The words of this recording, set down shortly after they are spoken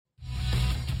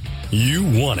You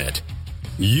want it.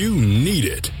 You need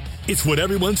it. It's what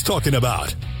everyone's talking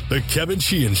about. The Kevin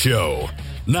Sheehan Show.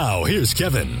 Now, here's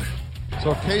Kevin.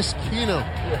 So Case Keenum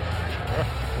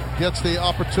gets the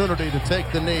opportunity to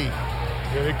take the knee.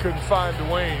 Yeah, they couldn't find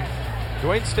Dwayne.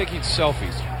 Dwayne's taking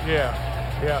selfies. Yeah.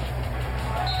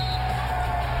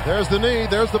 There's the knee.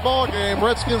 There's the ball game.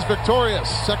 Redskins victorious.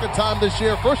 Second time this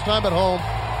year. First time at home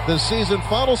this season.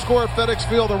 Final score at FedEx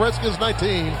Field. The Redskins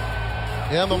 19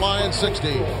 and the Lions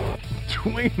 16.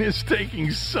 Dwayne is taking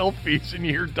selfies, and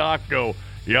you hear Doc go,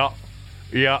 yeah.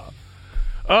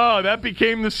 Oh, that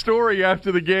became the story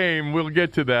after the game. We'll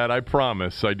get to that, I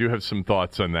promise. I do have some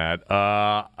thoughts on that.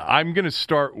 I'm going to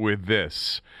start with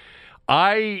this.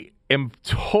 I am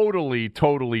totally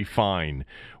fine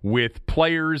with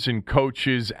players and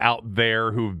coaches out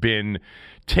there who've been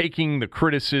taking the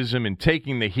criticism and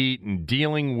taking the heat and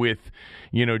dealing with,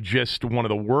 just one of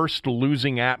the worst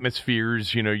losing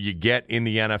atmospheres, you get in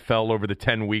the NFL over the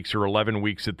 10 weeks or 11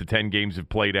 weeks that the 10 games have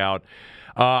played out.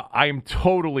 I am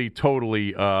totally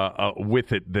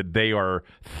with it that they are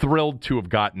thrilled to have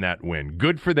gotten that win.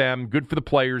 Good for them. Good for the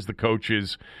players, the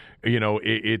coaches.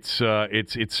 It's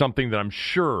something that I'm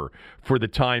sure for the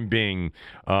time being,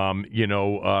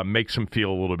 makes them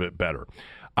feel a little bit better.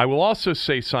 I will also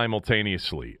say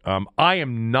simultaneously, I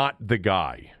am not the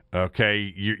guy.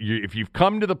 Okay, if you've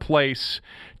come to the place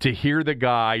to hear the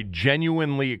guy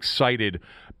genuinely excited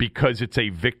because it's a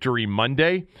victory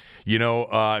Monday,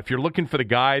 if you're looking for the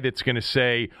guy that's going to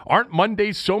say, aren't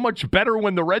Mondays so much better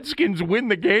when the Redskins win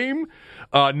the game?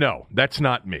 No, that's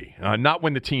not me. Not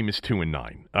when the team is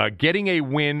 2-9. Getting a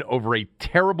win over a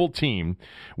terrible team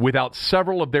without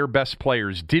several of their best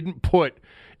players didn't put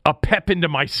a pep into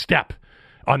my step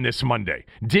on this Monday.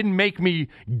 Didn't make me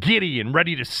giddy and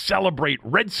ready to celebrate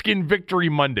Redskin Victory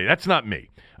Monday. That's not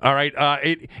me. All right,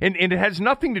 it has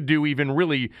nothing to do even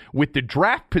really with the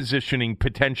draft positioning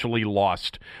potentially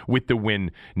lost with the win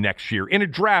next year in a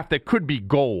draft that could be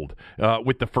gold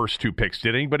with the first two picks.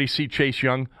 Did anybody see Chase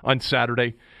Young on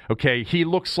Saturday? Okay, he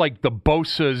looks like the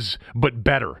Bosa's, but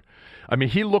better. I mean,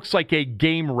 he looks like a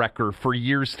game wrecker for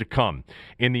years to come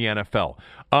in the NFL.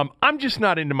 I'm just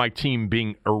not into my team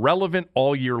being irrelevant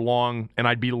all year long, and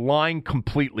I'd be lying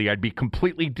completely. I'd be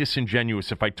completely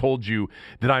disingenuous if I told you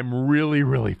that I'm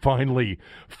really finally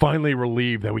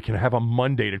relieved that we can have a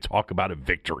Monday to talk about a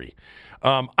victory.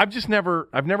 I've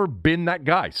never been that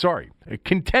guy. Sorry.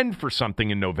 Contend for something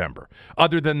in November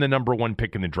other than the number one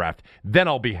pick in the draft. Then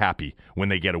I'll be happy when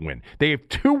they get a win. They have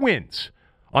 2 wins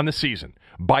on the season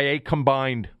by a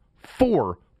combined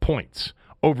 4 points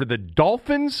over the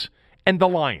Dolphins and the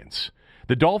Lions.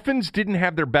 The Dolphins didn't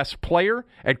have their best player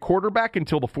at quarterback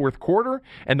until the fourth quarter,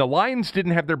 and the Lions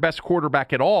didn't have their best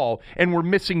quarterback at all and were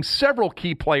missing several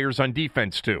key players on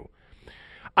defense too.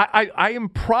 I am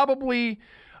probably,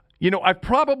 I've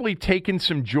probably taken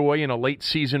some joy in a late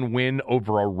season win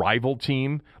over a rival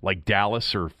team like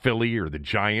Dallas or Philly or the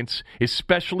Giants,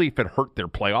 especially if it hurt their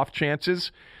playoff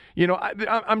chances.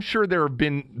 I'm sure there have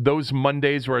been those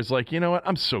Mondays where I was like, you know what,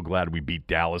 I'm so glad we beat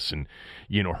Dallas and,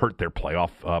 hurt their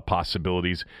playoff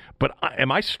possibilities. But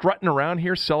am I strutting around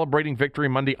here celebrating Victory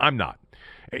Monday? I'm not.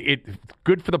 It's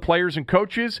good for the players and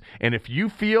coaches, and if you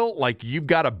feel like you've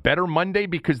got a better Monday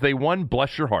because they won,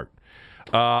 bless your heart.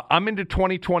 I'm into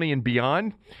 2020 and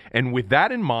beyond, and with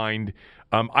that in mind,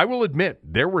 I will admit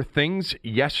there were things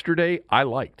yesterday I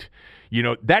liked.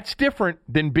 That's different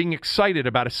than being excited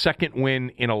about a second win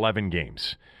in 11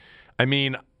 games. I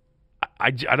mean,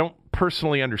 I don't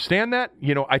personally understand that.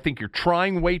 I think you're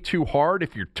trying way too hard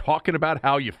if you're talking about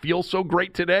how you feel so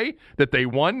great today that they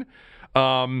won.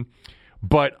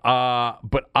 But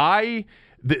my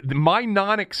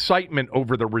non-excitement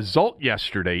over the result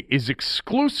yesterday is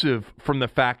exclusive from the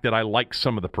fact that I like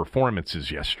some of the performances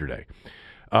yesterday.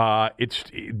 And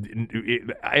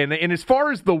as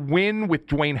far as the win with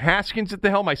Dwayne Haskins at the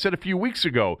helm, I said a few weeks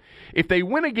ago, if they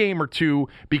win a game or two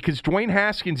because Dwayne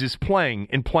Haskins is playing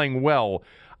and playing well,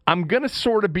 I'm going to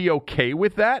sort of be okay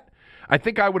with that. I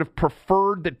think I would have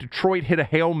preferred that Detroit hit a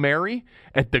Hail Mary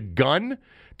at the gun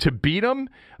to beat them,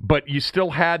 but you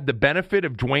still had the benefit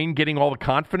of Dwayne getting all the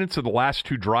confidence of the last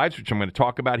 2 drives, which I'm going to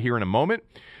talk about here in a moment.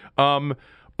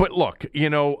 But look,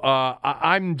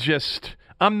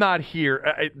 I'm not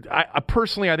here. I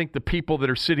personally, I think the people that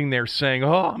are sitting there saying,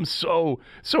 "Oh, I'm so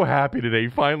happy today.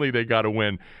 Finally, they got a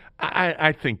win."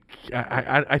 I think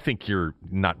you're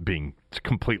not being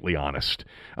completely honest.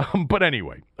 But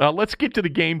anyway, let's get to the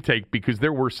game take because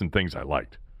there were some things I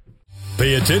liked.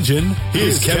 Pay attention.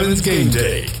 Here's Kevin's game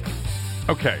take.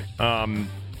 Okay. I'm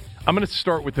going to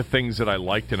start with the things that I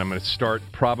liked, and I'm going to start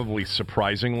probably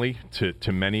surprisingly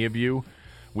to many of you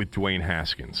with Dwayne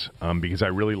Haskins because I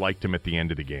really liked him at the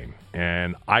end of the game.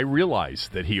 And I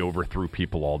realized that he overthrew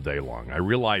people all day long. I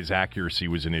realized accuracy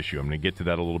was an issue. I'm going to get to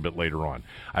that a little bit later on.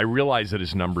 I realized that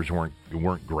his numbers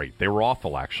weren't great. They were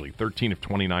awful, actually. 13 of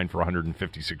 29 for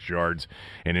 156 yards,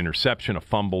 an interception, a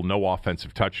fumble, no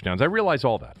offensive touchdowns. I realized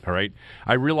all that, all right?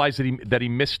 I realized that he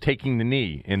missed taking the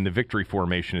knee in the victory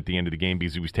formation at the end of the game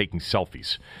because he was taking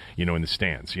selfies, in the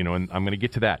stands. And I'm going to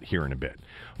get to that here in a bit.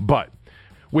 But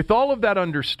with all of that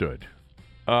understood,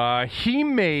 he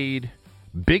made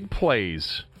big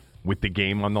plays with the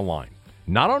game on the line.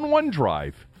 Not on one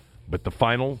drive, but the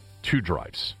final 2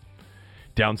 drives.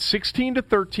 Down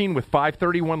 16-13 with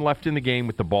 5:31 left in the game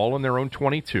with the ball in their own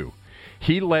 22.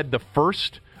 He led the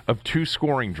first of 2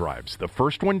 scoring drives. The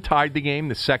first one tied the game.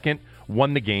 The second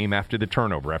won the game after the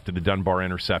turnover, after the Dunbar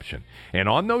interception. And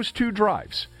on those 2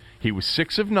 drives, he was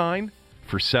 6 of 9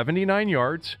 for 79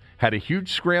 yards, had a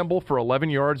huge scramble for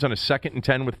 11 yards on a 2nd and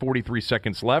 10 with 43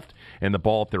 seconds left, and the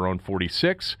ball at their own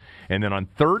 46. And then on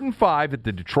 3rd and 5 at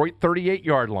the Detroit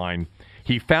 38-yard line,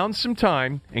 he found some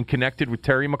time and connected with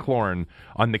Terry McLaurin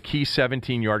on the key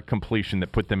 17-yard completion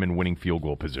that put them in winning field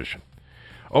goal position.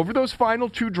 Over those final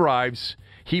 2 drives,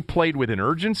 he played with an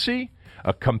urgency,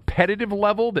 a competitive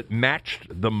level that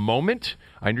matched the moment.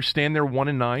 I understand they're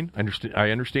 1-9.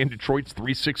 I understand Detroit's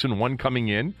 3-6-1 coming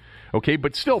in. Okay,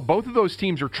 but still, both of those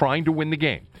teams are trying to win the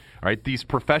game. All right, these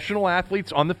professional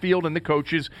athletes on the field and the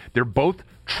coaches, they're both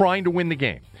trying to win the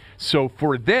game. So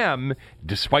for them,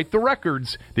 despite the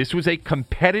records, this was a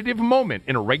competitive moment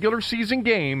in a regular season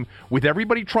game with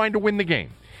everybody trying to win the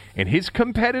game. And his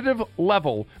competitive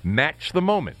level matched the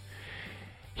moment.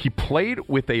 He played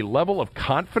with a level of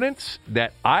confidence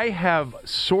that I have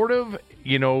sort of,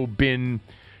 been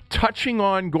touching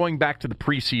on going back to the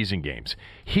preseason games.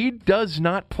 He does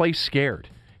not play scared.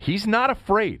 He's not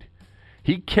afraid.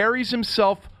 He carries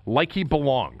himself like he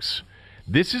belongs.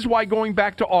 This is why going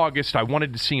back to August, I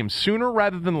wanted to see him sooner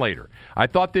rather than later. I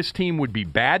thought this team would be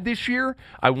bad this year.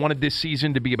 I wanted this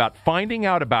season to be about finding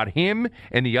out about him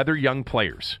and the other young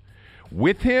players.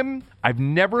 With him, I've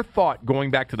never thought, going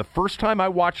back to the first time I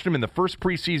watched him in the first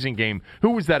preseason game, who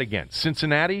was that against?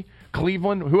 Cincinnati?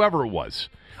 Cleveland? Whoever it was.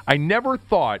 I never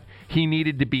thought he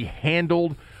needed to be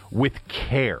handled with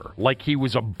care, like he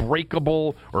was a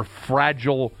breakable or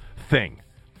fragile thing.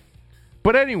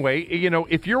 But anyway,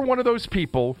 if you're one of those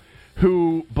people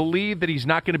who believe that he's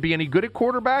not going to be any good at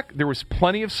quarterback, there was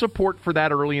plenty of support for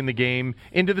that early in the game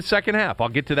into the second half. I'll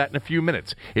get to that in a few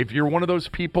minutes. If you're one of those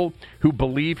people who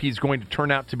believe he's going to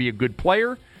turn out to be a good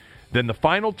player, then the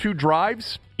final 2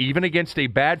 drives, even against a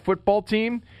bad football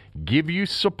team, give you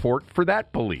support for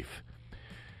that belief.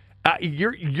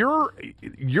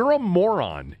 You're a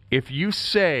moron if you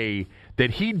say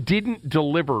that he didn't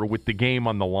deliver with the game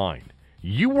on the line.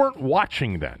 You weren't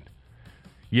watching then.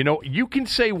 You can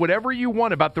say whatever you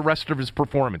want about the rest of his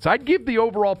performance. I'd give the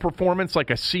overall performance like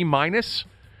a C-,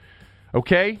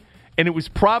 okay? And it was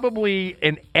probably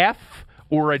an F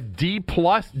or a D+,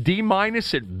 D-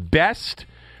 at best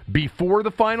before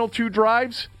the final 2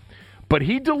 drives. But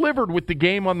he delivered with the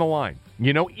game on the line.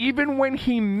 Even when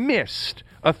he missed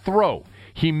a throw,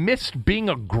 he missed being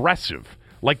aggressive,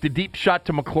 like the deep shot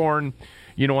to McLaurin,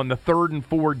 on the 3rd and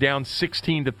 4 down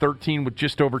 16-13 with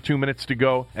just over 2 minutes to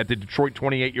go at the Detroit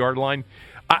 28-yard line.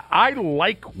 I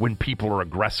like when people are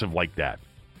aggressive like that.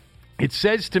 It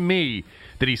says to me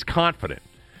that he's confident.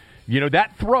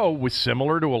 That throw was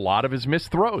similar to a lot of his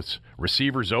missed throws.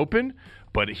 Receivers open,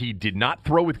 but he did not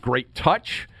throw with great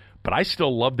touch, but I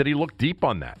still love that he looked deep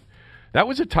on that. That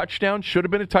was a touchdown, should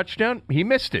have been a touchdown. He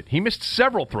missed it. He missed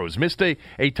several throws, missed a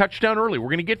touchdown early. We're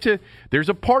going to get to, there's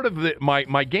a part of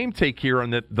my game take here on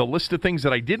the list of things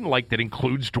that I didn't like that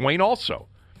includes Dwayne also.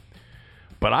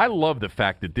 But I love the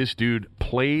fact that this dude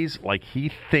plays like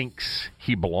he thinks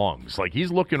he belongs. Like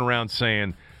he's looking around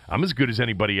saying, I'm as good as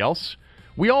anybody else.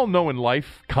 We all know in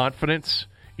life, confidence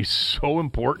is so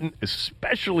important,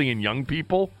 especially in young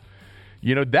people.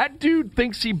 That dude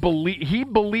thinks he believes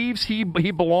he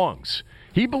belongs.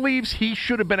 He believes he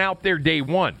should have been out there day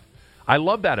one. I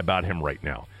love that about him right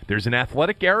now. There's an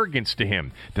athletic arrogance to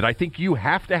him that I think you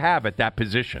have to have at that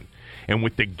position. And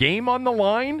with the game on the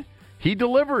line, he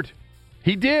delivered.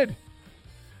 He did.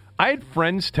 I had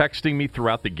friends texting me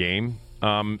throughout the game,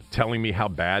 telling me how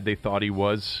bad they thought he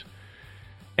was.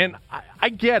 And I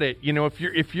get it.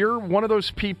 If you're one of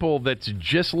those people that's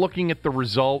just looking at the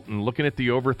result and looking at the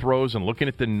overthrows and looking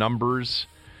at the numbers,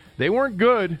 they weren't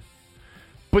good.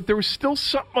 But there was still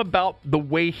something about the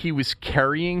way he was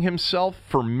carrying himself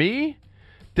for me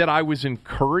that I was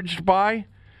encouraged by.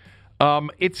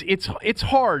 It's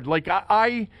hard. Like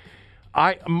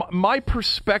my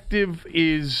perspective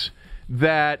is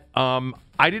that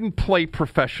I didn't play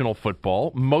professional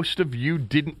football. Most of you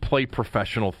didn't play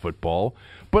professional football,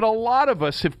 but a lot of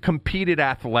us have competed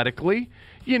athletically,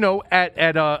 at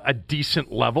a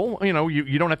decent level.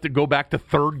 You don't have to go back to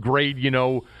third grade,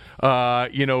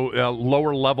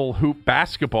 lower level hoop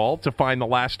basketball to find the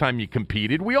last time you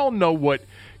competed. We all know what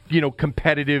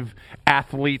competitive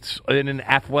athletes and an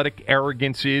athletic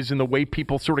arrogance is and the way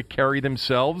people sort of carry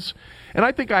themselves. And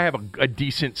I think I have a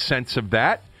decent sense of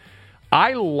that.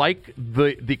 I like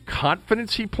the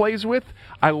confidence he plays with.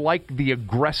 I like the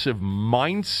aggressive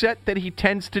mindset that he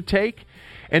tends to take.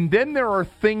 And then there are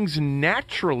things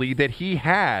naturally that he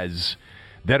has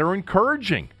that are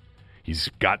encouraging. He's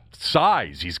got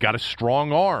size. He's got a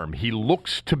strong arm. He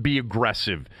looks to be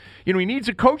aggressive. He needs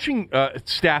a coaching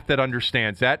staff that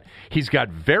understands that. He's got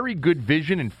very good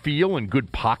vision and feel and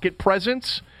good pocket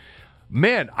presence.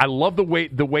 Man, I love the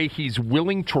way he's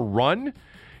willing to run.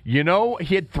 He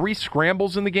had 3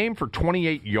 scrambles in the game for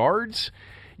 28 yards.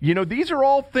 These are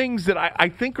all things that I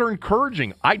think are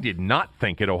encouraging. I did not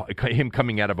think him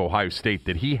coming out of Ohio State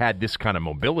that he had this kind of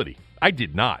mobility. I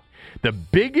did not. The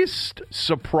biggest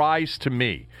surprise to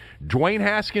me, Dwayne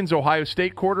Haskins, Ohio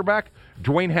State quarterback,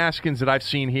 Dwayne Haskins that I've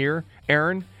seen here,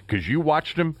 Aaron, because you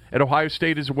watched him at Ohio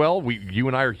State as well. You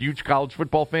and I are huge college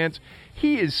football fans.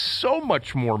 He is so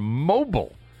much more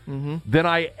mobile than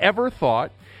I ever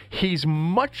thought. He's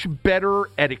much better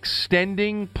at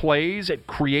extending plays, at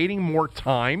creating more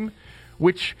time,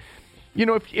 which,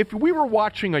 if we were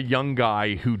watching a young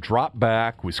guy who dropped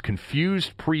back, was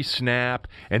confused pre-snap,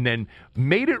 and then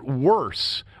made it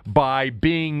worse by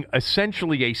being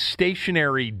essentially a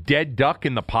stationary dead duck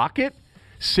in the pocket,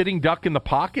 sitting duck in the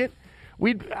pocket,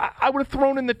 I would have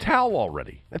thrown in the towel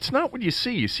already. That's not what you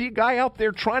see. You see a guy out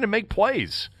there trying to make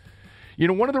plays.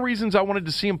 One of the reasons I wanted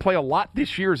to see him play a lot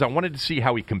this year is I wanted to see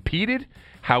how he competed,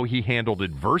 how he handled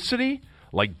adversity,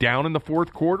 like down in the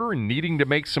fourth quarter and needing to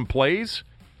make some plays.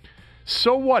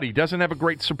 So what? He doesn't have a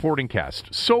great supporting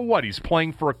cast. So what? He's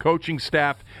playing for a coaching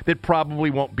staff that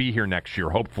probably won't be here next year,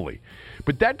 hopefully.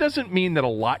 But that doesn't mean that a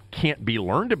lot can't be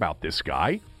learned about this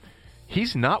guy.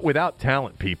 He's not without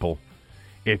talent, people.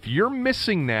 If you're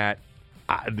missing that,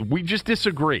 we just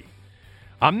disagree.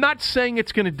 I'm not saying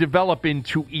it's going to develop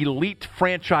into elite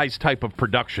franchise type of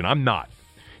production. I'm not.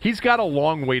 He's got a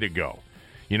long way to go.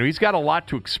 He's got a lot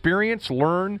to experience,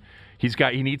 learn. He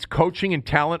needs coaching and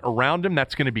talent around him.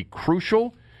 That's going to be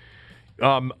crucial.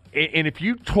 And if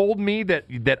you told me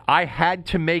that I had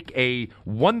to make a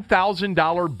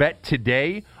 $1,000 bet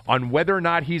today on whether or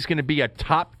not he's going to be a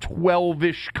top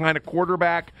 12-ish kind of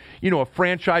quarterback, a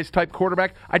franchise-type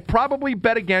quarterback, I'd probably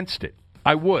bet against it.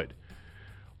 I would.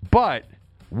 But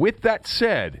with that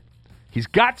said, he's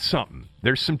got something.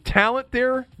 There's some talent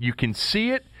there. You can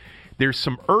see it. There's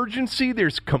some urgency.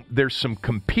 There's some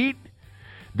compete.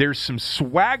 There's some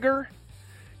swagger.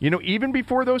 Even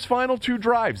before those final 2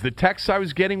 drives, the texts I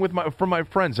was getting from my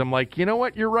friends, I'm like, you know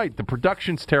what? You're right. The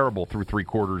production's terrible through 3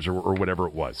 quarters or whatever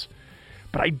it was.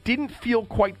 But I didn't feel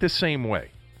quite the same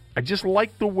way. I just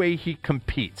like the way he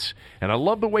competes, and I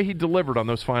love the way he delivered on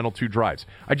those final 2 drives.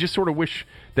 I just sort of wish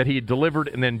that he had delivered,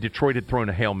 and then Detroit had thrown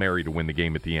a Hail Mary to win the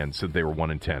game at the end, so they were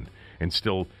 1-10, and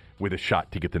still with a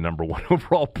shot to get the number 1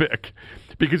 overall pick.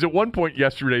 Because at one point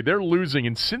yesterday, they're losing,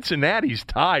 and Cincinnati's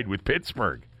tied with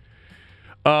Pittsburgh.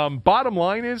 Bottom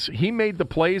line is, he made the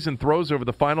plays and throws over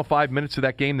the final 5 minutes of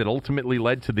that game that ultimately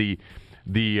led to the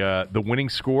winning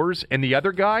scores, and the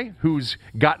other guy who's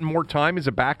gotten more time as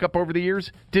a backup over the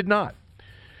years did not.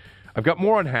 I've got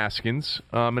more on Haskins,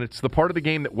 and it's the part of the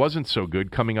game that wasn't so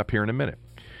good coming up here in a minute.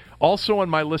 Also on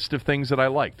my list of things that I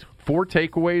liked, 4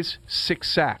 takeaways, 6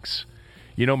 sacks.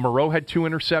 Moreau had 2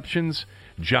 interceptions.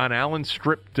 John Allen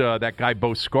stripped that guy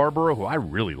Bo Scarborough, who I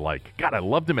really like. God, I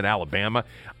loved him at Alabama.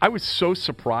 I was so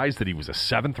surprised that he was a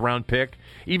 7th-round pick.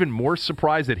 Even more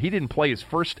surprised that he didn't play his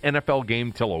first NFL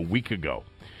game till a week ago.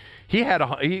 He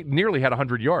nearly had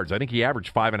 100 yards. I think he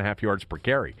averaged 5.5 yards per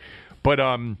carry. But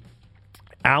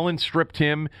Allen stripped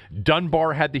him.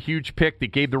 Dunbar had the huge pick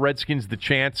that gave the Redskins the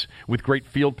chance with great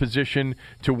field position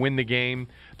to win the game.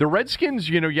 The Redskins,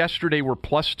 yesterday were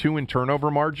 +2 in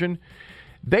turnover margin.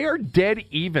 They are dead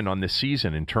even on the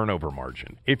season in turnover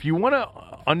margin. If you want to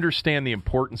understand the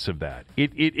importance of that,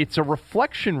 it's a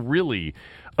reflection really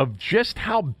of just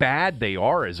how bad they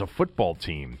are as a football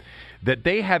team, that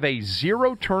they have a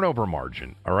 0 turnover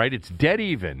margin, all right? It's dead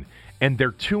even, and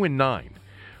they're 2-9.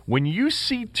 When you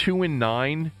see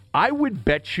 2-9, I would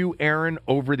bet you, Aaron,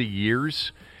 over the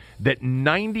years that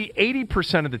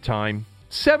 80% of the time,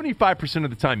 75%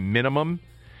 of the time minimum,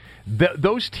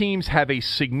 those teams have a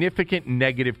significant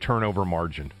negative turnover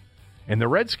margin. And the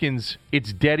Redskins,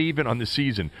 it's dead even on the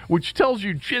season, which tells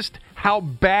you just how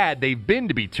bad they've been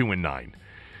to be 2-9.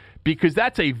 Because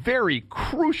that's a very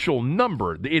crucial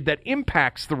number that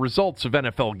impacts the results of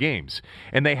NFL games.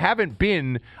 And they haven't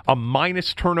been a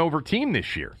minus turnover team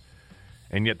this year.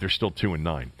 And yet they're still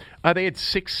 2-9. They had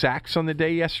 6 sacks on the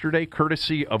day yesterday,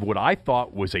 courtesy of what I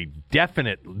thought was a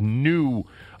definite new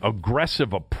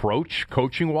aggressive approach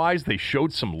coaching-wise. They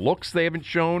showed some looks they haven't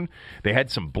shown. They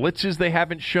had some blitzes they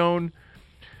haven't shown.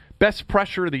 Best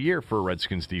pressure of the year for a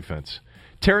Redskins defense.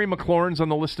 Terry McLaurin's on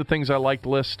the list of things I liked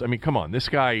list. I mean, come on. This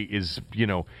guy is,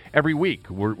 every week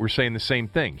we're saying the same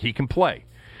thing. He can play.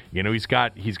 He's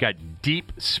got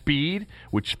deep speed,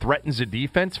 which threatens the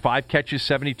defense. 5 catches,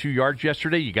 72 yards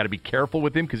yesterday. You got to be careful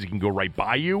with him because he can go right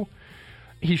by you.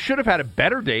 He should have had a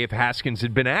better day if Haskins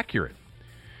had been accurate.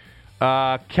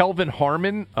 Kelvin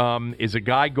Harmon is a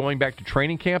guy going back to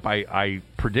training camp I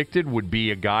predicted would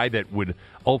be a guy that would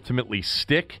ultimately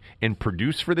stick and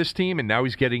produce for this team, and now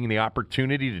he's getting the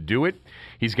opportunity to do it.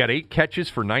 He's got 8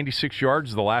 catches for 96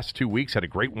 yards the last 2 weeks, had a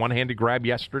great one-handed grab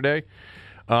yesterday.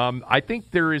 I think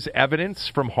there is evidence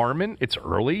from Harmon. It's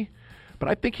early, but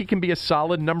I think he can be a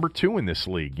solid number 2 in this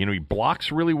league. He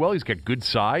blocks really well. He's got good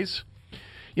size.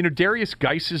 Darius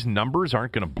Geis's numbers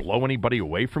aren't going to blow anybody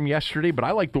away from yesterday, but I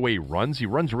like the way he runs. He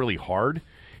runs really hard.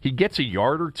 He gets a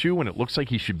yard or two, and it looks like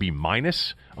he should be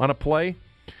minus on a play.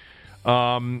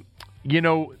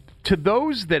 To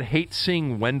those that hate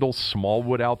seeing Wendell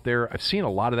Smallwood out there, I've seen a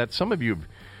lot of that. Some of you have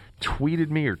tweeted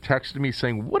me or texted me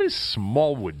saying, what is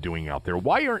Smallwood doing out there?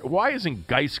 Why isn't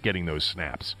Geis getting those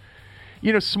snaps?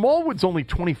 Smallwood's only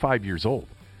 25 years old.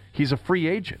 He's a free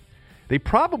agent. They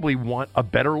probably want a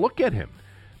better look at him.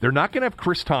 They're not going to have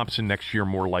Chris Thompson next year,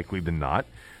 more likely than not.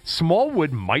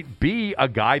 Smallwood might be a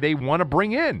guy they want to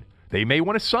bring in. They may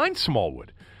want to sign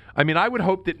Smallwood. I mean, I would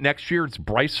hope that next year it's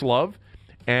Bryce Love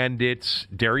and it's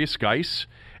Darius Geis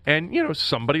and,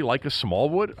 somebody like a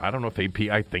Smallwood. I don't know if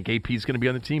I think AP is going to be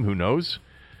on the team. Who knows?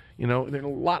 There's a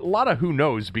lot of who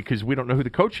knows because we don't know who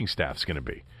the coaching staff's going to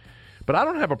be. But I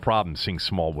don't have a problem seeing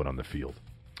Smallwood on the field.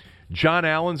 John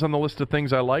Allen's on the list of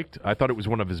things I liked. I thought it was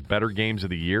one of his better games of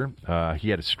the year. He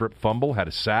had a strip fumble, had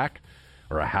a sack,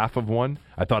 or a half of one.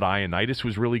 I thought Ioannidis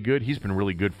was really good. He's been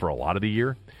really good for a lot of the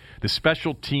year. The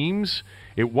special teams,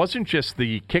 it wasn't just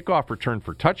the kickoff return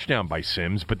for touchdown by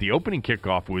Sims, but the opening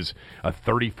kickoff was a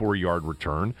 34-yard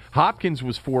return. Hopkins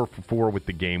was 4 for 4 with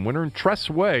the game winner, and Tress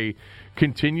Way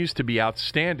continues to be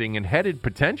outstanding and headed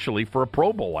potentially for a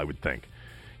Pro Bowl, I would think.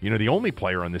 The only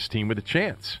player on this team with a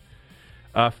chance.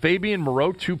 Fabian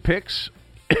Moreau, 2 picks.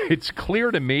 It's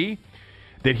clear to me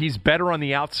that he's better on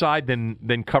the outside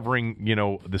than covering,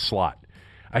 the slot.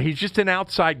 He's just an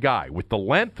outside guy. With the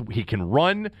length, he can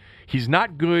run. He's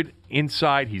not good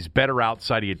inside. He's better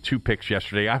outside. He had 2 picks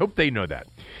yesterday. I hope they know that.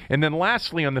 And then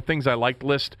lastly, on the things I liked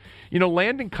list,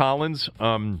 Landon Collins,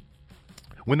 when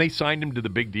they signed him to the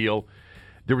big deal,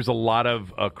 there was a lot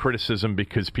of criticism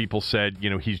because people said,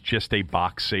 he's just a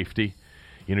box safety.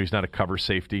 He's not a cover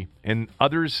safety. And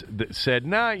others that said,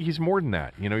 nah, he's more than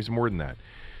that. He's more than that.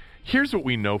 Here's what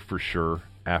we know for sure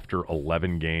after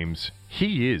 11 games.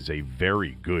 He is a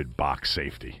very good box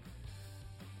safety.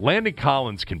 Landon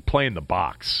Collins can play in the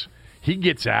box. He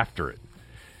gets after it.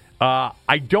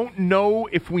 I don't know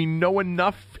if we know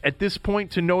enough at this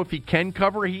point to know if he can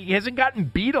cover. He hasn't gotten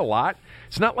beat a lot.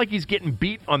 It's not like he's getting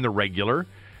beat on the regular.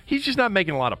 He's just not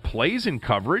making a lot of plays in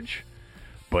coverage.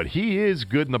 But he is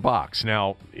good in the box.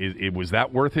 Now, was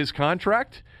that worth his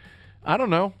contract? I don't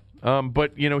know.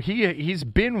 But, he's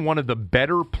been one of the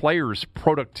better players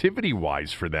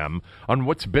productivity-wise for them on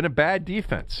what's been a bad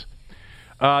defense.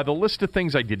 The list of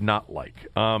things I did not like.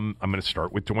 I'm going to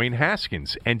start with Dwayne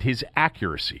Haskins and his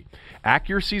accuracy.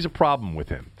 Accuracy is a problem with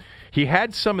him. He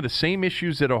had some of the same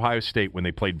issues at Ohio State when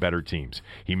they played better teams.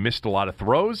 He missed a lot of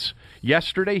throws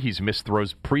yesterday. He's missed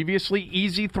throws previously,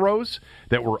 easy throws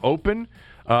that were open.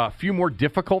 A few more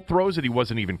difficult throws that he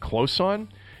wasn't even close on.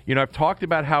 I've talked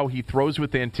about how he throws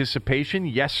with anticipation.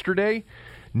 Yesterday,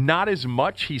 not as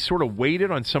much. He sort of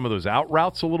waited on some of those out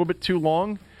routes a little bit too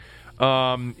long.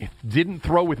 Didn't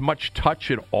throw with much touch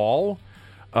at all.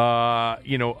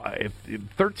 13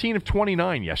 of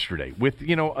 29 yesterday with,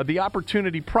 the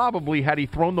opportunity probably, had he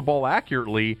thrown the ball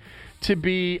accurately, to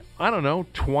be,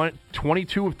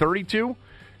 22 of 32,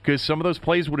 because some of those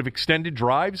plays would have extended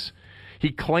drives. He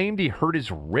claimed he hurt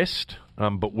his wrist,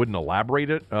 but wouldn't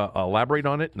elaborate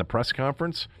on it in the press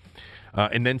conference,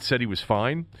 and then said he was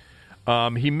fine.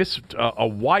 He missed a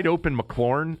wide-open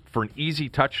McLaurin for an easy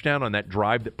touchdown on that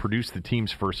drive that produced the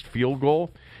team's first field goal.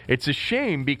 It's a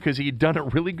shame because he had done a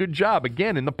really good job,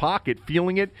 again, in the pocket,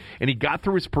 feeling it, and he got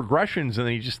through his progressions, and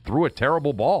then he just threw a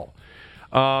terrible ball.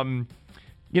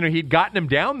 He'd gotten him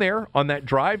down there on that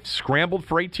drive, scrambled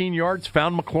for 18 yards,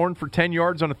 found McLaurin for 10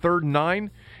 yards on a 3rd and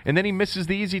 9, and then he misses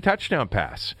the easy touchdown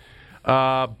pass.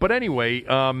 But anyway,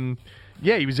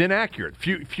 he was inaccurate.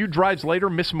 Few drives later,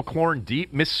 missed McLaurin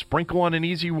deep, missed Sprinkle on an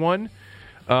easy one.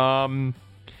 One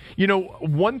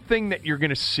thing that you're going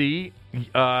to see,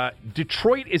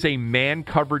 Detroit is a man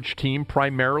coverage team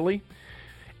primarily,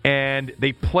 and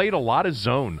they played a lot of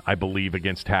zone, I believe,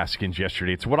 against Haskins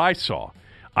yesterday. It's what I saw.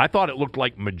 I thought it looked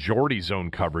like majority zone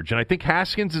coverage, and I think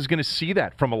Haskins is going to see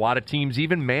that from a lot of teams,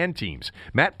 even man teams.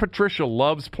 Matt Patricia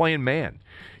loves playing man,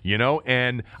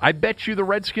 and I bet you the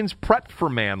Redskins prepped for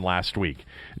man last week,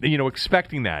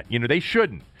 expecting that. They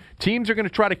shouldn't. Teams are going to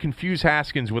try to confuse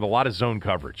Haskins with a lot of zone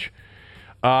coverage.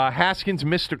 Haskins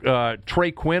missed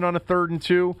Trey Quinn on a 3rd and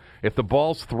 2. If the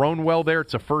ball's thrown well there,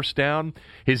 it's a first down.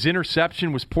 His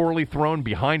interception was poorly thrown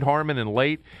behind Harmon and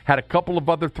late. Had a couple of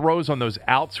other throws on those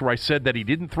outs where I said that he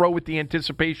didn't throw with the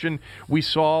anticipation we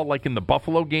saw, like in the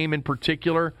Buffalo game in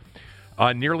particular.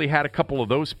 Nearly had a couple of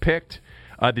those picked.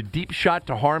 The deep shot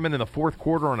to Harmon in the 4th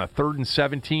quarter on a 3rd and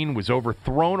 17 was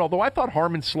overthrown, although I thought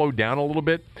Harmon slowed down a little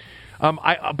bit.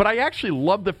 But I actually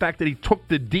love the fact that he took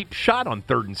the deep shot on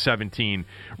 3rd and 17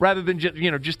 rather than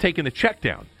just taking the check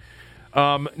down.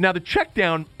 Now, the check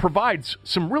down provides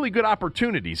some really good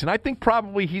opportunities, and I think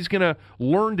probably he's going to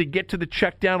learn to get to the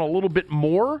check down a little bit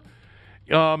more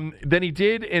than he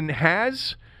did and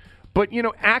has. But,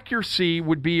 accuracy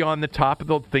would be on the top of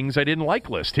the things I didn't like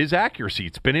list. His accuracy,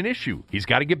 it's been an issue. He's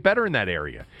got to get better in that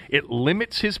area. It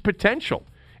limits his potential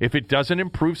if it doesn't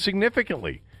improve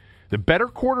significantly. The better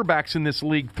quarterbacks in this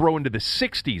league throw into the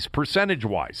 60s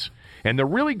percentage-wise, and the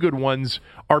really good ones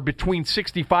are between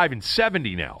 65 and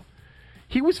 70 now.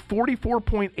 He was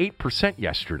 44.8%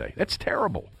 yesterday. That's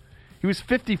terrible. He was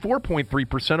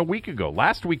 54.3% a week ago.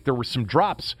 Last week there were some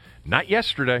drops, not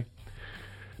yesterday.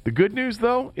 The good news,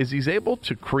 though, is he's able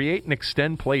to create and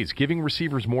extend plays, giving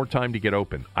receivers more time to get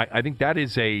open. I think that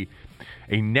is a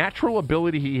natural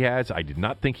ability he has I did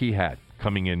not think he had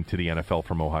coming into the NFL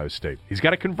from Ohio State. He's got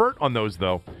to convert on those,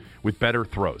 though, with better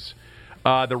throws.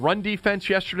 The run defense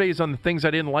yesterday is on the things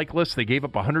I didn't like list. They gave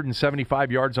up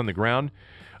 175 yards on the ground.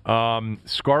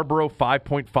 Scarborough,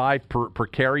 5.5 per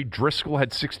carry. Driscoll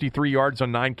had 63 yards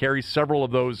on 9 carries, several of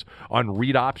those on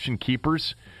read option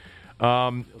keepers.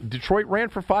 Detroit ran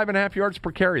for 5.5 yards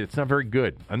per carry. That's not very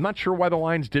good. I'm not sure why the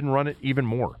Lions didn't run it even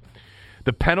more.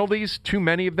 The penalties, too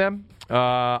many of them.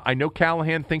 I know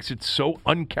Callahan thinks it's so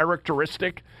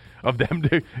uncharacteristic of them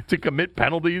to commit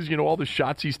penalties. All the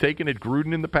shots he's taken at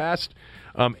Gruden in the past.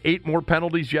 8 more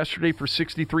penalties yesterday for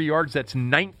 63 yards. That's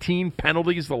 19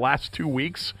 penalties the last 2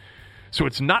 weeks. So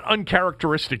it's not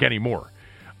uncharacteristic anymore.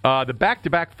 The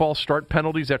back-to-back false start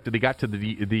penalties after they got to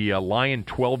the Lion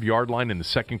 12-yard line in the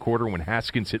 2nd quarter when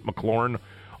Haskins hit McLaurin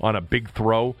on a big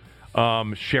throw.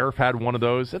 Sheriff had one of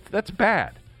those. That's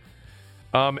bad.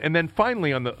 And then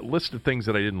finally, on the list of things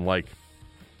that I didn't like,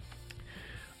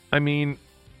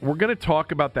 we're going to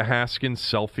talk about the Haskins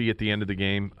selfie at the end of the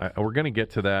game. We're going to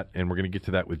get to that, and we're going to get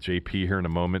to that with JP here in a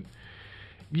moment.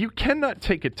 You cannot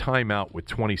take a timeout with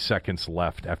 20 seconds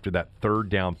left after that 3rd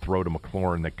down throw to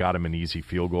McLaurin that got him an easy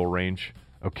field goal range,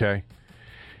 okay?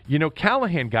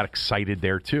 Callahan got excited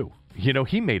there, too.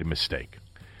 He made a mistake.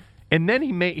 And then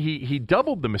he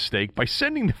doubled the mistake by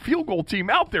sending the field goal team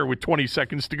out there with 20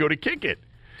 seconds to go to kick it.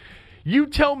 You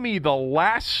tell me the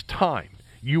last time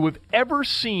you have ever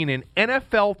seen an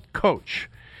NFL coach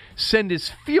send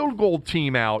his field goal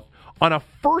team out on a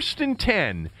 1st and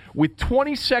 10 with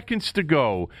 20 seconds to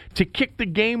go to kick the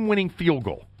game-winning field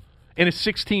goal in a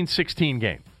 16-16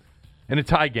 game, in a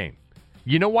tie game.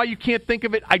 You know why you can't think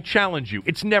of it? I challenge you.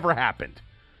 It's never happened.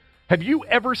 Have you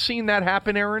ever seen that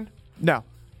happen, Aaron? No.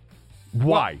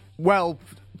 Why? Well,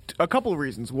 a couple of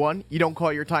reasons. One, you don't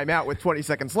call your timeout with 20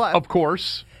 seconds left. Of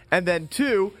course. And then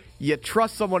 2, you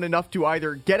trust someone enough to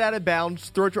either get out of bounds,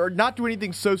 throw it, or not do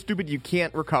anything so stupid you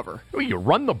can't recover. Well, you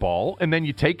run the ball, and then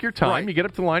you take your time, right. You get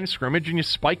up to the line of scrimmage, and you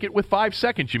spike it with 5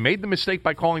 seconds. You made the mistake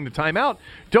by calling the timeout.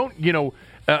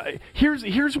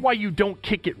 Here's why you don't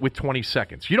kick it with 20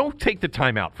 seconds. You don't take the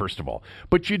timeout, first of all,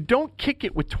 but you don't kick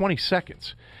it with 20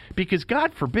 seconds. Because,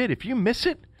 God forbid, if you miss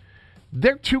it,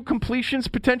 they're 2 completions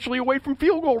potentially away from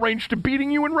field goal range to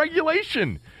beating you in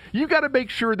regulation. You got to make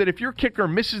sure that if your kicker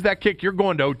misses that kick, you're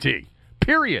going to OT.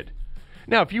 Period.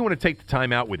 Now, if you want to take the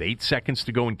timeout with 8 seconds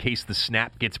to go in case the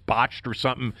snap gets botched or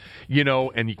something,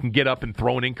 and you can get up and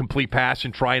throw an incomplete pass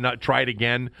and try it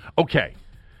again, okay.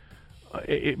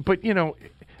 But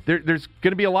there's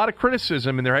going to be a lot of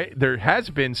criticism, and there has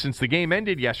been since the game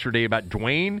ended yesterday about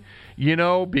Dwayne,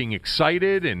 being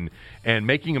excited and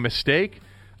making a mistake.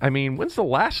 I mean, when's the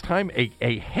last time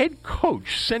a head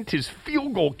coach sent his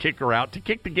field goal kicker out to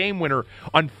kick the game winner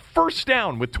on first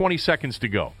down with 20 seconds to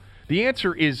go? The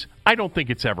answer is, I don't think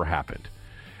it's ever happened.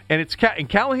 And and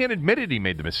Callahan admitted he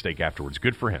made the mistake afterwards.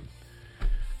 Good for him.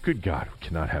 Good God, we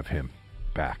cannot have him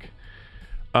back.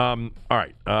 All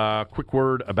right, quick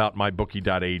word about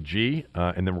MyBookie.ag,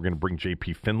 and then we're going to bring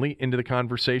JP Finley into the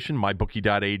conversation.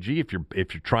 MyBookie.ag, if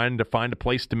you're trying to find a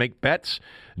place to make bets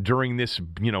during this,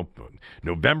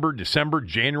 November, December,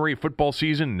 January football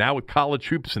season, now with college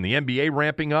hoops and the NBA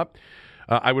ramping up,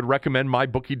 I would recommend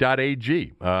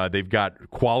MyBookie.ag. They've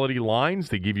got quality lines.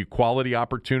 They give you quality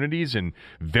opportunities and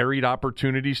varied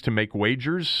opportunities to make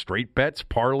wagers, straight bets,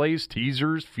 parlays,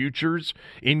 teasers, futures,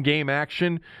 in-game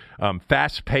action,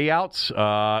 fast payouts,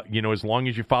 as long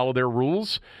as you follow their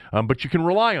rules. But you can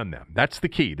rely on them. That's the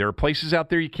key. There are places out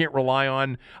there you can't rely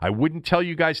on. I wouldn't tell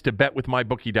you guys to bet with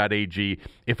MyBookie.ag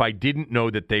if I didn't know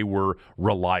that they were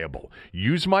reliable.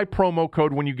 Use my promo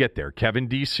code when you get there,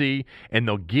 KevinDC, and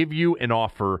they'll give you an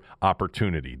offer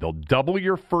opportunity. They'll double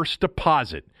your first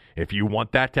deposit if you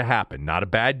want that to happen. Not a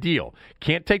bad deal.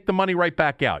 Can't take the money right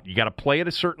back out. You got to play at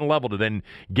a certain level to then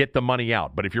get the money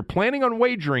out. But if you're planning on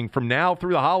wagering from now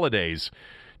through the holidays,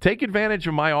 take advantage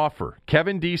of my offer.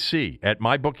 Kevin DC at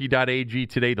MyBookie.ag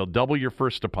today. They'll double your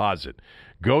first deposit.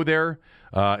 Go there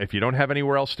if you don't have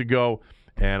anywhere else to go.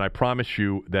 And I promise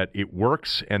you that it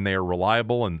works and they are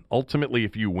reliable. And ultimately,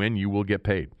 if you win, you will get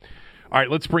paid. All right,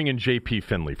 let's bring in JP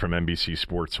Finley from NBC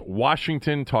Sports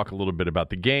Washington, talk a little bit about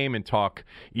the game and talk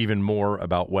even more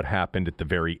about what happened at the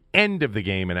very end of the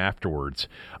game and afterwards.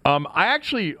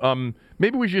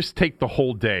 Maybe we just take the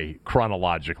whole day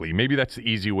chronologically. Maybe that's the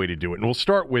easy way to do it. And we'll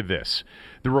start with this.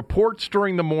 The reports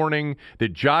during the morning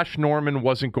that Josh Norman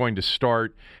wasn't going to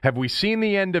start. Have we seen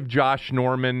the end of Josh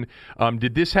Norman?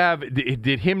 Did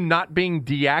him not being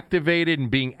deactivated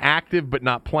and being active but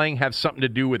not playing have something to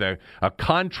do with a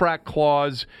contract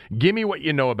clause? Give me what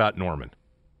you know about Norman.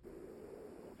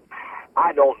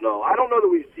 I don't know. I don't know that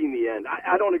we've seen the end.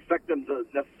 I don't expect them to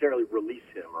necessarily release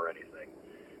him or anything.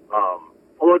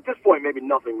 Although at this point, maybe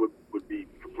nothing would be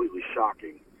completely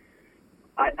shocking.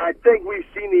 I think we've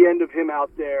seen the end of him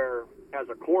out there as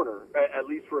a corner, at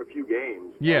least for a few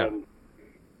games. Yeah. And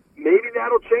maybe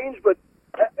that'll change, but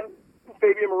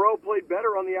Fabian Moreau played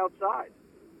better on the outside.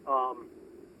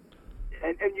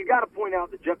 And you got to point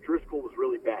out that Jeff Driscoll was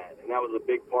really bad, and that was a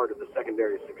big part of the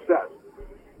secondary success.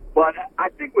 But I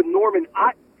think with Norman,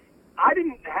 I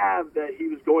didn't have that he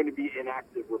was going to be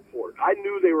inactive report. I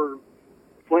knew they were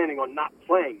planning on not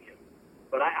playing him,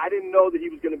 but I didn't know that he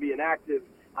was going to be inactive.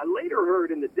 I later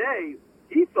heard in the day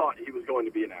he thought he was going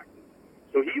to be inactive.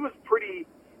 So he was pretty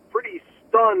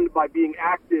stunned by being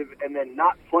active and then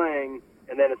not playing,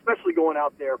 and then especially going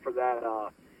out there for that,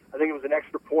 I think it was an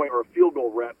extra point or a field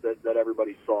goal rep that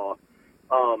everybody saw.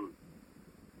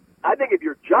 I think if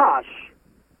you're Josh,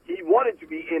 he wanted to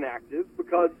be inactive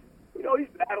because, he's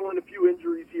battling a few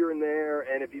injuries here and there,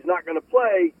 and if he's not going to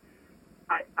play,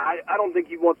 I don't think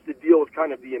he wants to deal with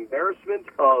kind of the embarrassment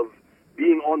of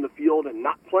being on the field and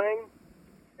not playing.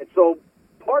 And so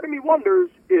part of me wonders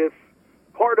if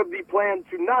part of the plan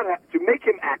to make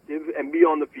him active and be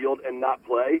on the field and not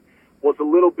play was a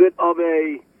little bit of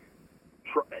a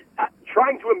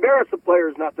trying to embarrass the player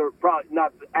is not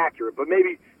accurate, but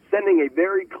maybe sending a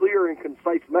very clear and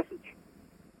concise message.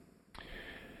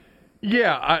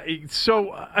 Yeah,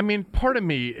 part of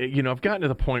me, I've gotten to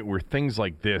the point where things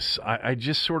like this, I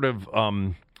just sort of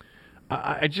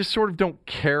don't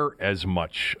care as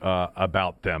much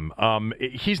about them.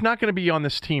 He's not going to be on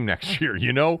this team next year,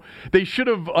 They should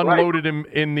have unloaded him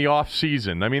in the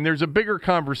offseason. I mean, there's a bigger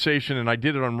conversation, and I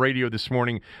did it on radio this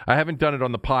morning. I haven't done it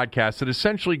on the podcast. It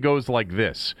essentially goes like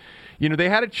this. They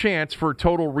had a chance for a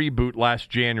total reboot last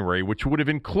January, which would have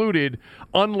included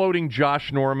unloading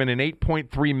Josh Norman and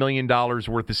 $8.3 million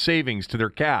worth of savings to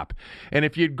their cap. And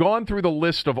if you'd gone through the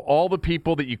list of all the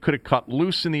people that you could have cut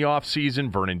loose in the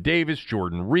offseason, Vernon Davis,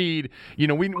 Jordan Reed, we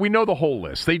know the whole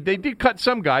list. They did cut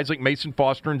some guys like Mason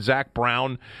Foster and Zach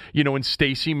Brown, and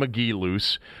Stacy McGee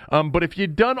loose. But if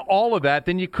you'd done all of that,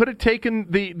 then you could have taken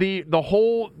the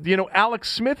whole,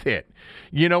 Alex Smith hit,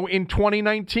 in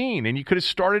 2019. And you could have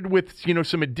started with,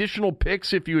 some additional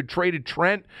picks if you had traded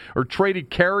Trent or traded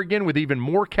Kerrigan with even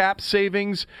more cap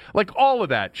savings. Like, all of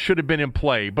that should have been in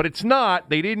play, but it's not.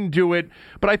 They didn't do it,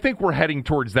 but I think we're heading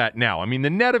towards that now. I mean, the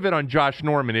net of it on Josh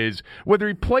Norman is whether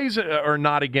he plays or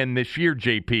not again this year,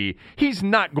 JP, he's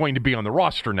not going to be on the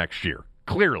roster next year,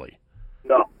 clearly.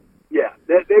 No. Yeah,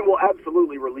 they will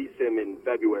absolutely release him in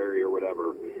February or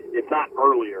whatever, if not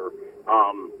earlier.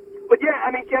 But yeah,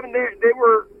 I mean, Kevin, they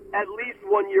were at least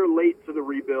 1 year late to the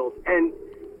rebuild. And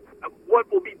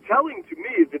what will be telling to me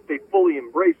is if they fully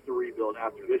embrace the rebuild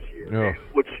after this year, Oh.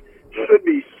 which should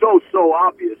be so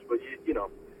obvious, but you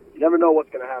never know what's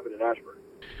going to happen in Ashburn.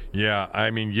 Yeah, I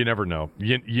mean, you never know.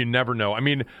 You never know. I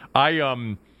mean,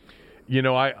 God,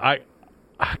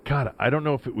 I don't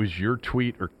know if it was your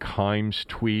tweet or Kimes'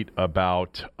 tweet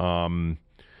about,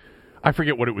 I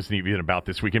forget what it was even about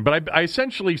this weekend, but I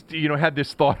essentially, had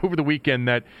this thought over the weekend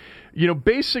that,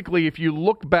 basically if you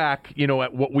look back,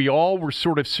 at what we all were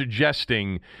sort of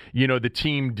suggesting, the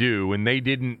team do, and they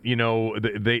didn't,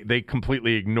 they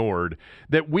completely ignored,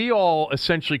 that we all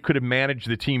essentially could have managed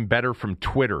the team better from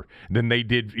Twitter than they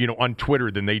did, on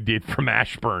Twitter than they did from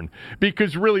Ashburn,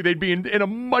 because really they'd be in a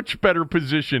much better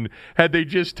position had they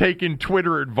just taken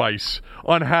Twitter advice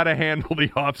on how to handle the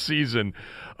offseason.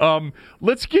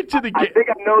 Let's get to the game. I think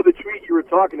I know the tweet you were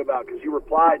talking about because you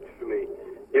replied to me.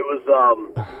 It was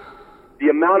the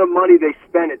amount of money they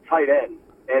spent at tight end.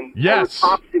 And yes,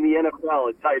 tops in the NFL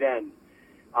at tight end.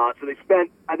 So they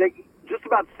spent, I think, just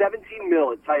about $17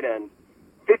 million at tight end.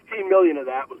 $15 million of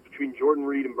that was between Jordan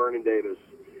Reed and Vernon Davis.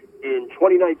 In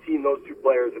 2019, those two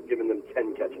players have given them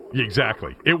 10 catches.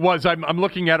 Exactly. It was. I'm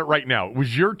looking at it right now. It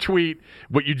was your tweet,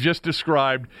 what you just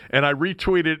described, and I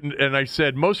retweeted and I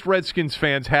said, most Redskins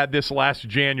fans had this last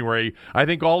January. I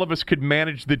think all of us could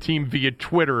manage the team via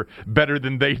Twitter better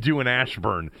than they do in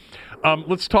Ashburn.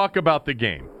 Let's talk about the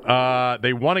game.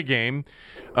 They won a game.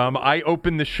 I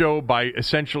opened the show by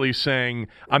essentially saying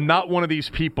I'm not one of these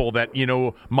people that,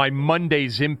 my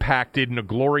Monday's impacted in a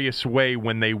glorious way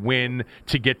when they win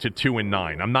to get to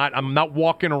 2-9. I'm not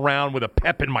walking around with a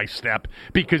pep in my step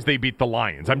because they beat the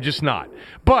Lions. I'm just not.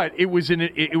 But it was an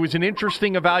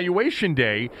interesting evaluation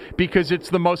day because it's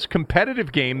the most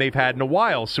competitive game they've had in a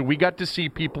while. So we got to see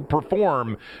people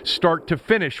perform start to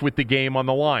finish with the game on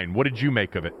the line. What did you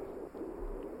make of it?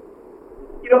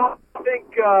 I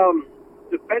think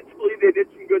defensively they did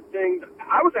some good things.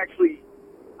 I was actually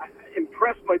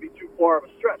impressed, might be too far of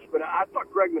a stretch, but I thought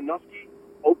Greg Minuski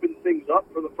opened things up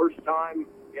for the first time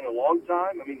in a long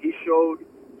time. I mean, he showed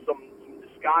some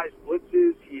disguised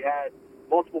blitzes. He had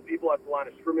multiple people at the line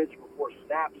of scrimmage before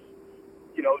snaps.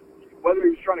 Whether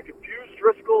he was trying to confuse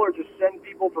Driscoll or just send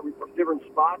people from different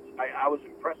spots, I was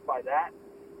impressed by that.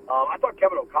 I thought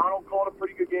Kevin O'Connell called a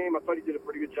pretty good game. I thought he did a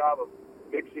pretty good job of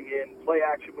mixing in play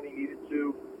action when he needed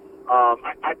to.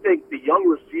 I think the young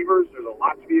receivers, there's a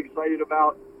lot to be excited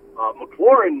about.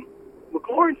 McLaurin's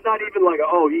not even like,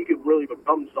 he could really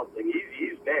become something.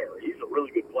 He's there. He's a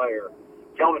really good player.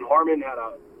 Kelvin Harmon had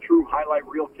a true highlight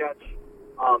reel catch.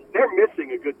 They're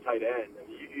missing a good tight end. I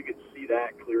mean, you can see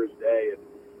that clear as day.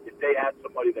 If they had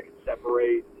somebody that could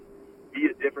separate, be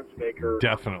a difference maker,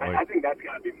 definitely. I think that's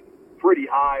got to be pretty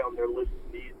high on their list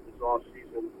of needs this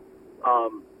offseason.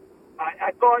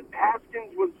 I thought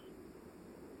Haskins was,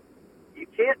 you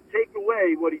can't take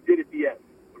away what he did at the end,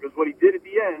 because what he did at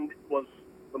the end was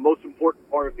the most important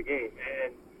part of the game.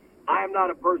 And I am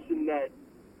not a person that,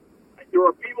 there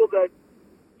are people that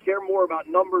care more about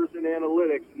numbers and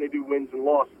analytics than they do wins and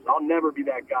losses. I'll never be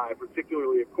that guy,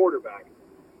 particularly a quarterback.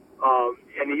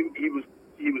 And he was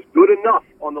good enough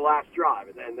on the last drive,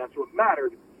 and that's what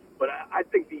mattered. But I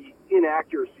think the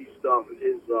inaccuracy stuff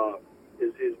is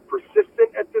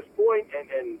persistent at this point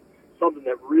and something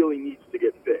that really needs to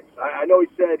get fixed. I know he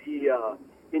said he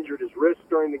injured his wrist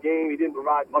during the game. He didn't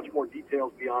provide much more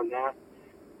details beyond that.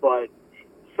 But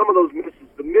some of those misses,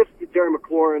 the miss to Terry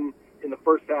McLaurin in the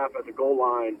first half at the goal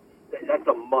line, that's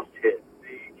a must hit.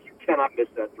 You cannot miss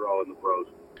that throw in the pros.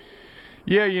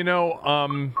 Yeah,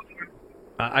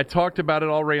 I talked about it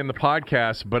already in the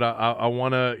podcast, but I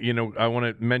want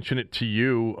to mention it to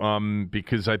you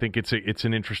because I think it's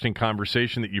an interesting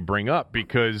conversation that you bring up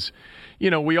because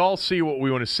we all see what we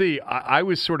want to see. I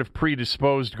was sort of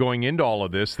predisposed going into all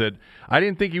of this that I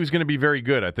didn't think he was going to be very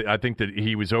good. I think that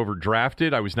he was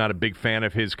overdrafted. I was not a big fan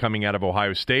of his coming out of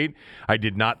Ohio State. I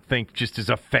did not think, just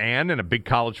as a fan and a big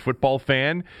college football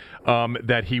fan,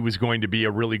 that he was going to be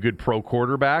a really good pro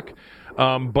quarterback.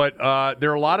 But there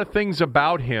are a lot of things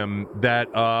about him that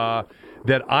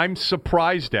I'm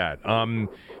surprised at.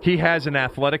 He has an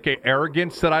athletic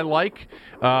arrogance that I like.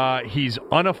 He's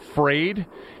unafraid.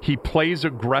 He plays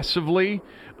aggressively.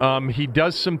 He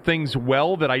does some things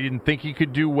well that I didn't think he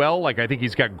could do well. Like, I think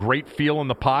he's got great feel in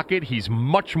the pocket. He's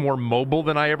much more mobile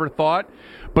than I ever thought.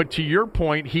 But to your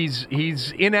point, he's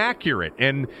inaccurate.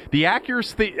 And the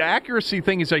accuracy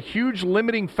thing is a huge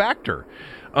limiting factor.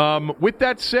 With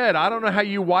that said, I don't know how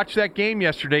you watched that game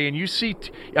yesterday and you see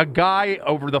a guy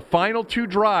over the final two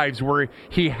drives where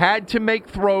he had to make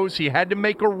throws, he had to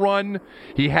make a run,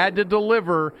 he had to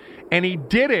deliver, and he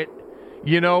did it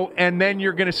and then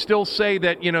you're going to still say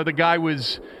that, the guy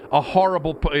was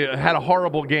had a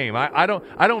horrible game. I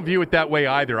don't view it that way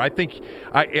either. I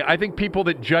think people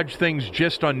that judge things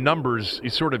just on numbers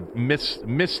sort of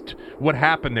missed what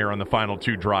happened there on the final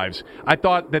 2 drives. I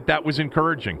thought that was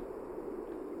encouraging.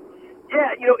 Yeah,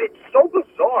 it's so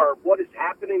bizarre what is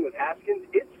happening with Haskins.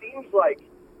 It seems like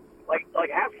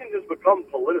Haskins has become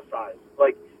politicized.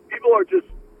 Like, people are just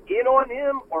in on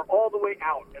him or all the way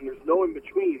out, and there's no in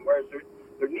between, whereas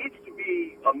there needs to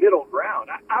be a middle ground.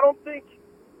 I don't think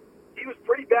he was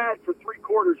pretty bad for 3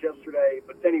 quarters yesterday,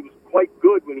 but then he was quite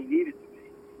good when he needed to be.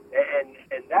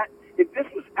 And that, if this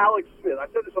was Alex Smith, I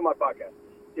said this on my podcast,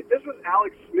 if this was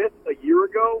Alex Smith a year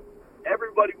ago,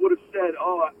 everybody would have said,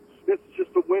 oh, Smith's just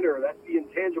a winner. That's the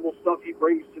intangible stuff he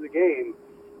brings to the game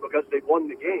because they won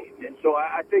the game. And so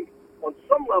I think on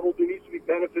some level there needs to be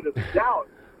benefit of the doubt.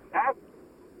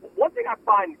 One thing I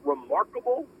find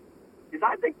remarkable is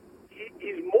I think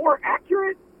he's more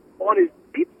accurate on his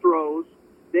deep throws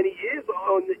than he is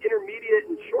on the intermediate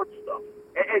and short stuff.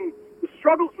 And the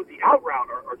struggles with the out route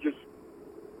are just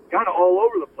kind of all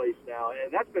over the place now,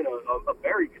 and that's been a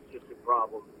very consistent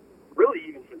problem, really,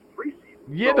 even since preseason.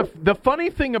 Yeah, the funny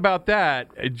thing about that,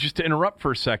 just to interrupt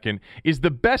for a second, is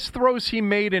the best throws he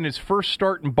made in his first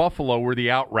start in Buffalo were the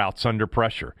out routes under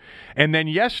pressure. And then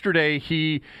yesterday,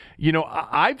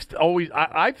 I've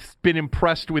been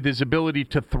impressed with his ability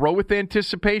to throw with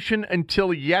anticipation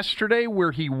until yesterday,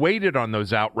 where he waited on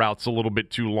those out routes a little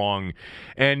bit too long.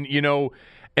 And,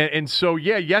 And so,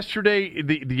 yesterday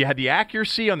you had the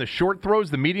accuracy on the short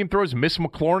throws, the medium throws, Miss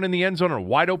McLaurin in the end zone on a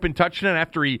wide-open touchdown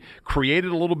after he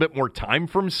created a little bit more time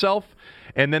for himself.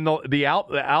 And then the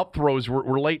out throws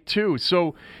were late too.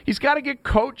 So he's got to get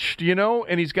coached,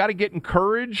 and he's got to get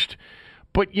encouraged.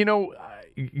 But, you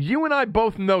and I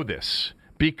both know this.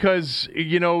 Because,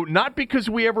 not because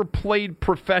we ever played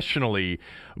professionally,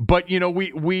 but,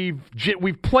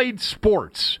 we've played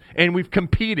sports and we've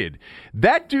competed.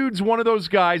 That dude's one of those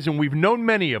guys, and we've known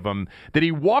many of them, that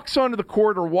he walks onto the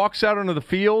court or walks out onto the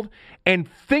field and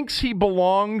thinks he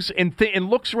belongs and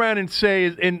looks around and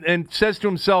says to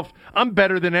himself, I'm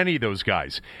better than any of those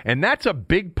guys. And that's a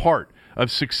big part of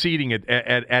succeeding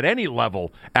at any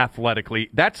level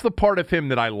athletically. That's the part of him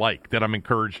that I like, that I'm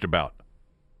encouraged about.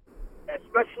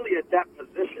 Especially at that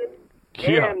position.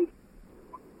 Yeah. And,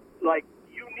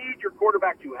 you need your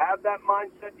quarterback to have that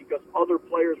mindset because other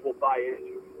players will buy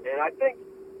into it. And I think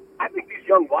these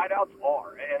young wideouts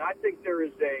are. And I think just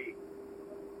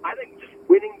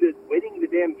winning the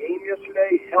damn game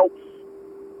yesterday helps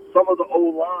some of the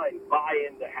O-line buy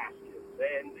into Haskins.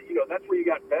 And, that's where you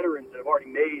got veterans that have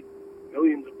already made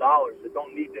millions of dollars that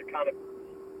don't need to kind of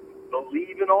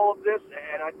believe in all of this.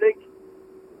 And I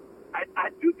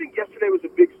do think yesterday was a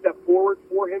big step forward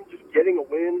for him, just getting a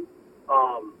win.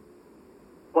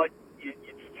 But you'd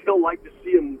still like to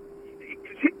see him.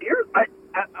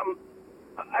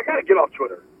 I got to get off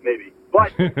Twitter, maybe.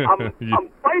 But I'm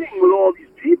fighting with all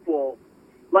these people,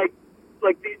 like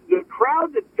the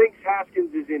crowd that thinks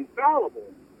Haskins is infallible.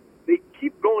 They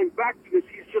keep going back to this.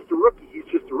 He's just a rookie. He's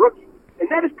just a rookie, and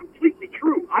that is completely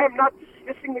true. I am not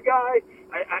dismissing the guy.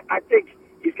 I think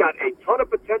he's got a ton of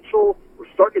potential. We're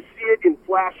starting to see it in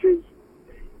flashes.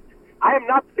 I am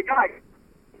not the guy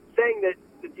saying that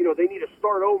they need to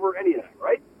start over, any of that,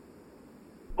 right?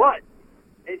 But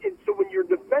and so when your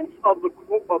defense of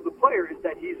the player is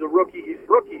that he's a rookie,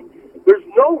 there's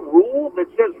no rule that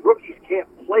says rookies can't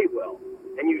play well,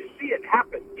 and you see it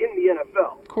happen in the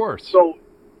NFL. Of course. So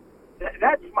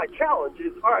that's my challenge.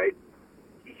 Is all right.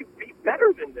 He could be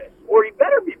better than this, or he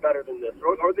better be better than this,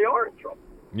 or they are in trouble.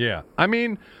 Yeah, I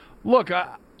mean, look,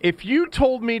 if you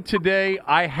told me today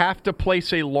I have to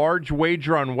place a large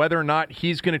wager on whether or not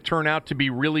he's going to turn out to be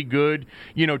really good,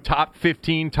 top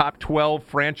 15, top 12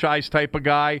 franchise type of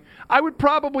guy, I would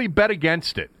probably bet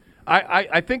against it.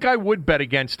 I think I would bet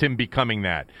against him becoming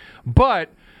that. But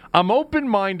I'm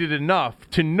open-minded enough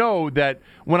to know that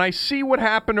when I see what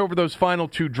happened over those final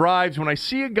 2 drives, when I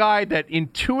see a guy that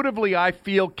intuitively I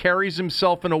feel carries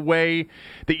himself in a way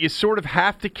that you sort of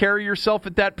have to carry yourself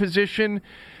at that position,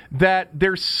 that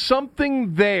there's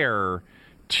something there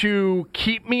to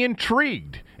keep me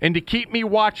intrigued and to keep me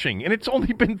watching. And it's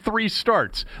only been 3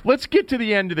 starts. Let's get to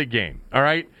the end of the game, all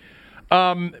right?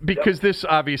 Because this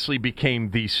obviously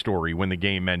became the story when the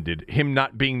game ended, him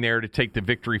not being there to take the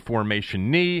victory formation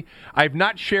knee. I've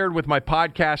not shared with my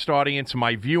podcast audience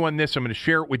my view on this. I'm going to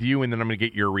share it with you, and then I'm going to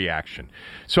get your reaction.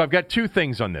 So I've got 2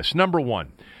 things on this. Number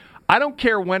 1, I don't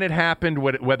care when it happened,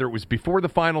 whether it was before the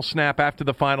final snap, after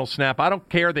the final snap. I don't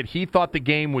care that he thought the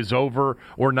game was over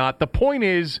or not. The point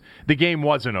is, the game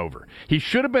wasn't over. He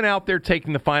should have been out there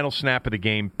taking the final snap of the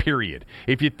game, period.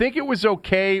 If you think it was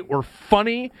okay or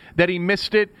funny that he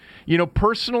missed it,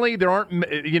 personally, there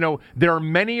are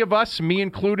many of us, me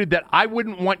included, that I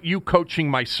wouldn't want you coaching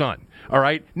my son. All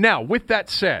right? Now, with that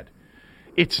said,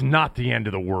 it's not the end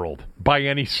of the world by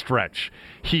any stretch.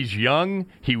 He's young.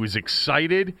 He was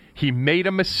excited. He made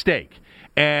a mistake.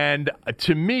 And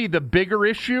to me, the bigger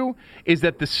issue is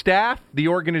that the staff, the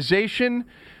organization,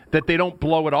 that they don't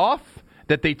blow it off,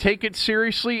 that they take it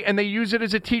seriously, and they use it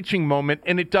as a teaching moment,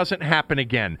 and it doesn't happen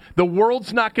again. The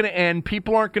world's not going to end.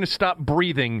 People aren't going to stop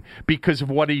breathing because of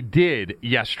what he did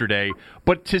yesterday.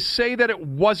 But to say that it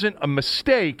wasn't a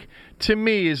mistake, to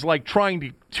me, is like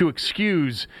trying to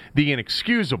excuse the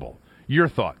inexcusable. Your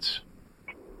thoughts?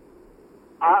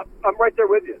 I'm right there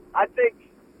with you. I think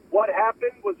what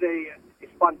happened was a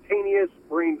spontaneous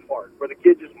brain fart where the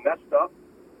kid just messed up.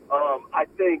 I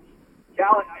think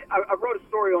I wrote a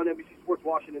story on NBC Sports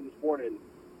Washington this morning.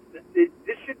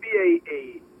 This should be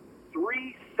a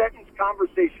 3-sentence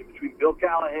conversation between Bill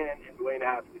Callahan and Dwayne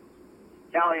Haskins.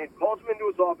 Callahan calls him into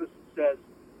his office and says,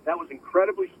 "That was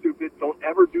incredibly stupid. Don't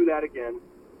ever do that again."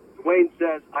 Dwayne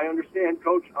says, "I understand,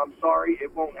 Coach. I'm sorry.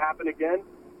 It won't happen again."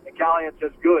 And Callahan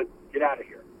says, "Good. Get out of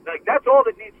here." Like, that's all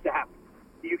that needs to happen.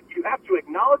 You have to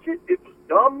acknowledge it. It was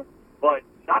dumb, but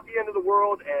not the end of the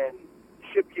world, and the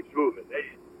ship keeps moving.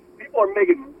 People are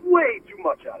making way too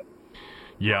much out of it.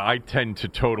 Yeah, I tend to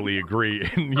totally agree.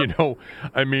 And, old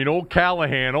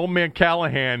man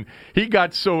Callahan, he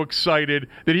got so excited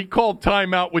that he called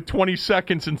timeout with 20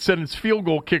 seconds and sent his field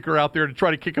goal kicker out there to try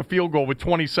to kick a field goal with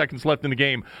 20 seconds left in the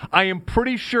game. I am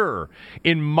pretty sure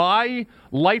in my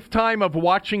lifetime of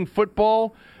watching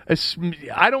football,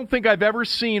 I don't think I've ever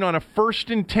seen on a 1st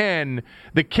and 10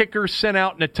 the kicker sent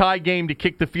out in a tie game to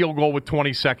kick the field goal with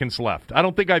 20 seconds left. I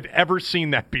don't think I've ever seen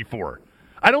that before.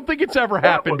 I don't think it's ever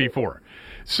happened before.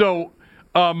 So,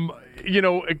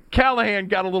 Callahan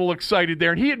got a little excited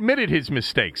there, and he admitted his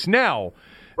mistakes. Now,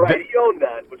 right, he owned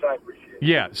that, which I appreciate.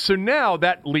 Yeah, so now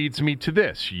that leads me to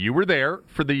this. You were there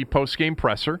for the post-game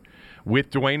presser with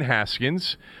Dwayne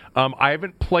Haskins. I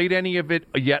haven't played any of it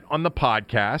yet on the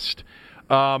podcast.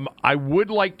 I would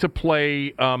like to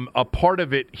play a part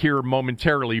of it here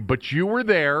momentarily, but you were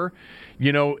there.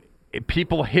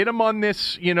 People hit him on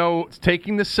this,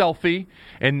 taking the selfie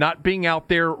and not being out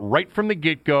there right from the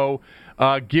get-go.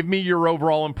 Give me your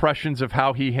overall impressions of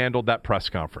how he handled that press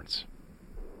conference.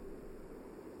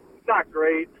 Not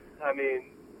great. I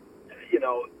mean,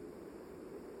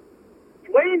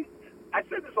 Dwayne, I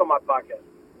said this on my podcast.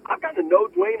 I've gotten to know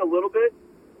Dwayne a little bit.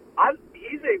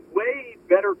 He's a way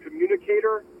better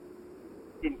communicator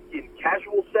in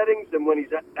casual settings than when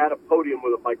he's at a podium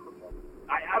with a microphone.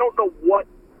 I don't know what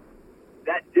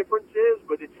that difference is,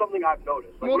 but it's something I've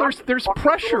noticed. Like, well, there's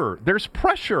pressure. There's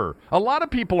pressure. A lot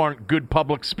of people aren't good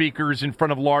public speakers in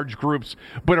front of large groups,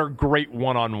 but are great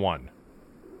one-on-one.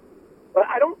 But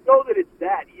I don't know that it's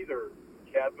that either,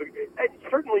 Kev. And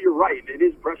certainly you're right. It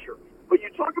is pressure. But you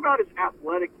talk about his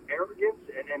athletic arrogance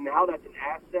and how that's an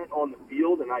asset on the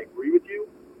field, and I agree with you.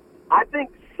 I think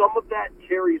some of that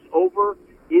carries over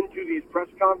into these press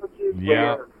conferences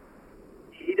where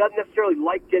he doesn't necessarily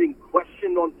like getting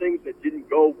questioned on things that didn't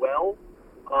go well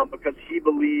because he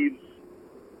believes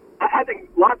 – I think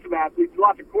lots of athletes,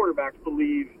 lots of quarterbacks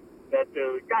believe that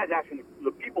the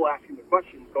people asking the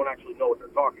questions don't actually know what they're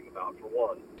talking about, for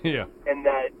one. Yeah. And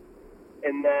that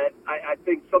I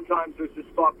think sometimes there's this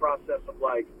thought process of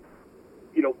like,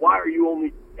 why are you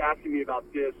only asking me about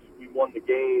this? We won the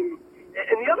game.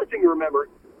 And the other thing to remember,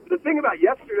 the thing about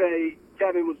yesterday,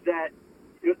 Kevin, was that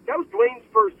that was Dwayne's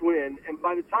first win, and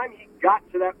by the time he got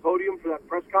to that podium for that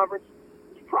press conference,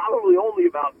 it was probably only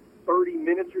about 30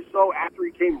 minutes or so after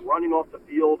he came running off the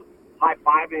field,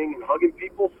 high-fiving and hugging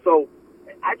people. So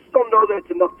I just don't know that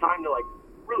it's enough time to,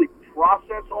 really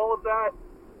process all of that.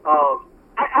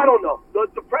 I don't know.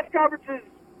 The press conferences,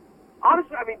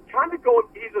 honestly, I mean, kind of going,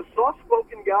 he's a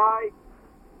soft-spoken guy.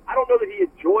 I don't know that he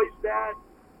enjoys that.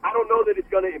 I don't know that it's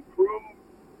going to improve.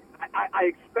 I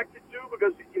expect it to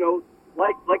because,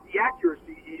 like the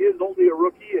accuracy, he is only a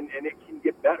rookie, and it can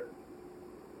get better.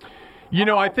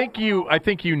 I think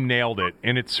you nailed it,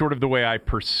 and it's sort of the way I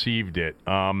perceived it.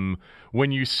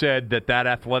 When you said that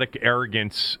athletic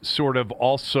arrogance sort of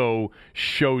also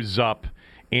shows up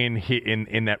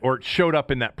in that, or it showed up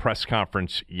in that press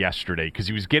conference yesterday, because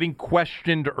he was getting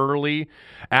questioned early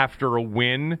after a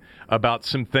win about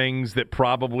some things that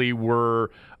probably were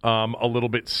a little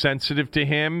bit sensitive to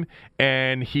him,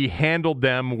 and he handled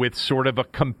them with sort of a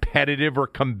competitive or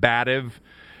combative,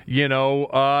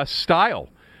 style,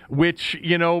 which,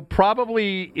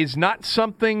 probably is not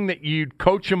something that you'd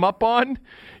coach him up on.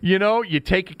 You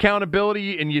take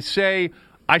accountability and you say,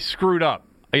 I screwed up.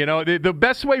 The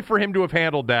best way for him to have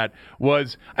handled that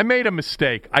was, I made a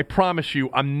mistake. I promise you,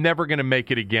 I'm never going to make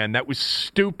it again. That was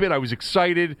stupid. I was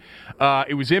excited.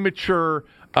 It was immature.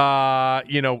 That's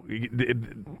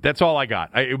all I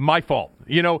got. My fault.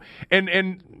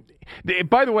 And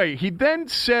by the way, he then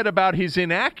said about his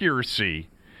inaccuracy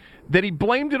that he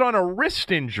blamed it on a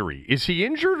wrist injury. Is he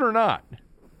injured or not?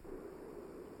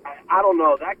 I don't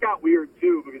know. That got weird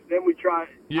too, because then we tried.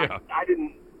 Yeah. I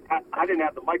didn't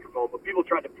have the microphone, but people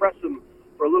tried to press him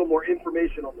for a little more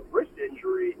information on the wrist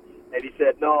injury, and he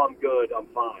said, "No, I'm good. I'm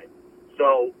fine."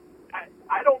 So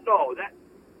I don't know.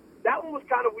 That one was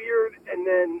kind of weird. And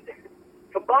then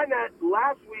combine that,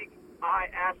 last week I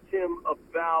asked him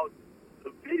about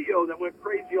the video that went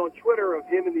crazy on Twitter of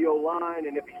him in the O-line,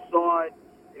 and if he saw it.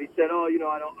 And he said, "Oh,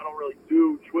 I don't really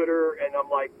do Twitter." And I'm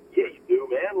like, "Yeah, you do,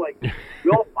 man. Like,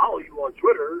 we all follow you on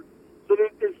Twitter." So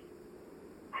there's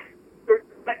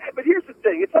but here's the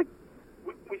thing. It's like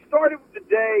we started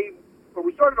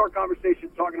our conversation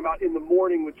talking about in the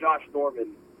morning with Josh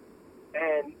Norman,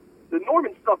 and the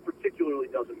Norman stuff particularly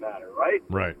doesn't matter, right?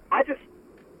 Right.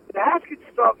 The Haskett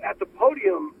stuff at the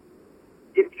podium,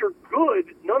 if you're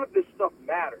good, none of this stuff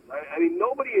matters. I mean,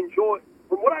 nobody enjoys.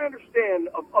 From what I understand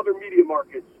of other media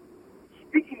markets,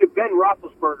 speaking to Ben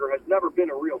Roethlisberger has never been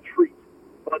a real treat.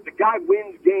 But the guy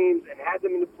wins games and had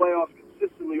them in the playoffs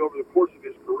consistently over the course of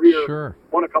his career. Sure.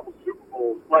 Won a couple Super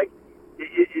Bowls.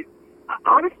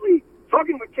 Honestly,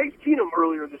 talking with Case Keenum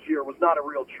earlier this year was not a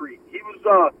real treat. He was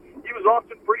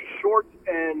often pretty short,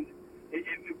 and it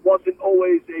wasn't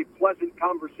always a pleasant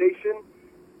conversation.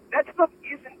 That stuff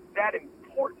isn't that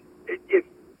important if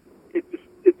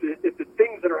the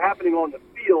things that are happening on the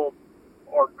field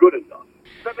are good enough.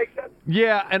 Does that make sense?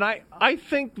 Yeah, and I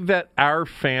think that our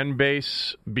fan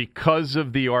base, because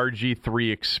of the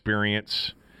RG3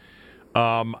 experience,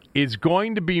 is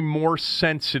going to be more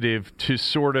sensitive to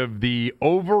sort of the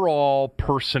overall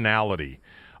personality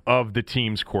of the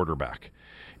team's quarterback.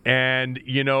 And,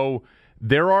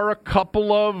 there are a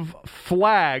couple of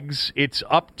flags. It's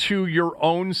up to your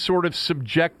own sort of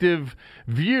subjective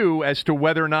view as to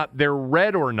whether or not they're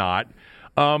red or not.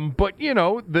 But,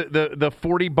 the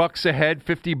 $40 ahead,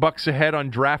 $50 ahead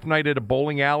on draft night at a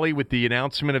bowling alley with the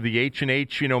announcement of the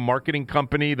H&H, marketing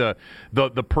company, the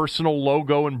personal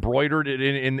logo embroidered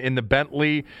in the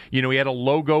Bentley. He had a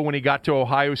logo when he got to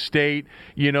Ohio State.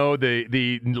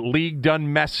 The league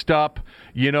done messed up.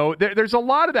 There's a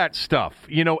lot of that stuff,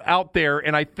 out there.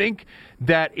 And I think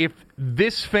that if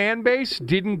this fan base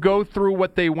didn't go through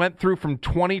what they went through from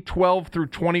 2012 through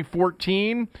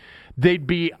 2014, they'd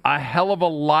be a hell of a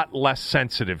lot less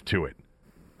sensitive to it.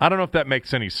 I don't know if that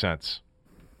makes any sense.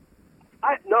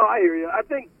 No, I hear you. I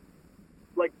think,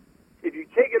 if you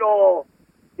take it all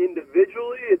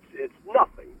individually, it's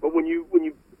nothing. But when you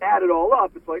add it all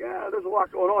up, it's like, there's a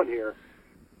lot going on here.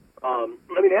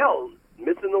 Hell,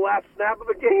 missing the last snap of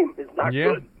a game is not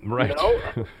good. Right.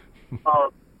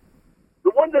 The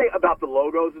one thing about the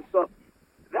logos and stuff,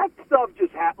 that stuff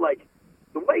just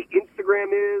the way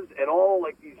Instagram is, and all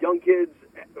these young kids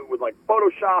with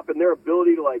Photoshop and their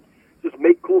ability to just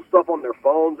make cool stuff on their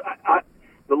phones.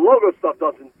 The logo stuff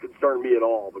doesn't concern me at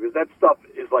all, because that stuff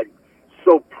is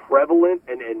so prevalent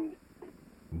and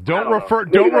don't refer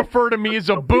to me as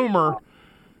a boomer.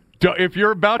 If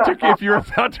you're about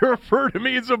to refer to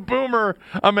me as a boomer,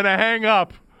 I'm going to hang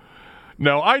up.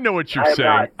 No, I know what you're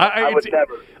saying. I would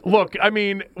never. Look,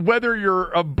 whether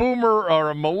you're a boomer or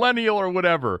a millennial or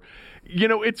whatever,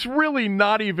 it's really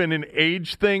not even an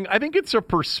age thing. I think it's a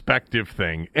perspective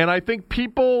thing. And I think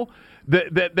people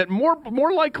that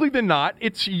more likely than not,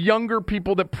 it's younger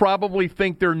people that probably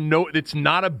think it's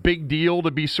not a big deal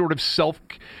to be sort of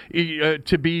self-absorbed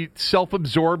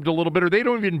a little bit, or they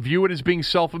don't even view it as being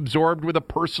self-absorbed with a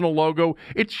personal logo.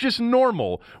 It's just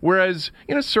normal. Whereas,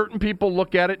 certain people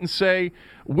look at it and say,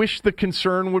 wish the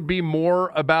concern would be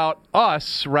more about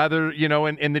us rather,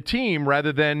 and the team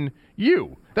rather than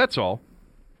you. That's all.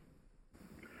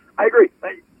 I agree.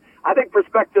 I think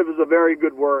perspective is a very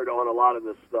good word on a lot of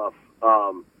this stuff.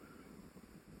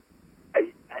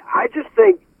 I just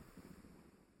think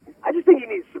he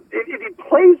needs to, if he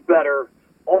plays better,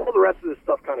 all the rest of this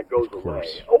stuff kind of goes away.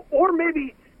 Or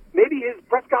maybe maybe his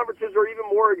press conferences are even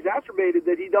more exacerbated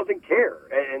that he doesn't care,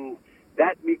 and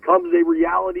that becomes a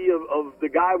reality of the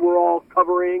guy we're all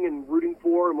covering and rooting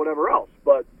for and whatever else.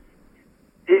 But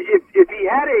if he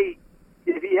had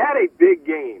a big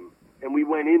game and we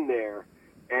went in there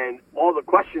and all the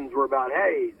questions were about,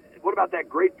 hey, what about that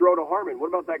great throw to Harmon? What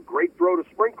about that great throw to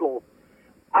Sprinkle?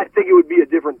 I think it would be a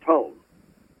different tone.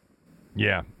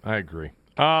 Yeah, I agree.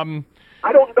 I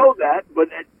don't know that, but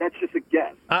that's just a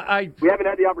guess. We haven't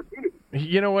had the opportunity.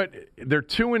 You know what? They're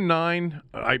 2-9.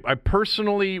 I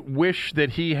personally wish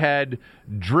that he had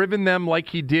driven them like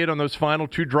he did on those final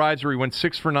two drives where he went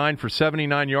 6 for 9 for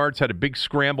 79 yards, had a big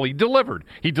scramble. He delivered.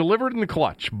 He delivered in the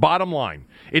clutch. Bottom line.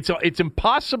 It's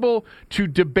impossible to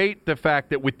debate the fact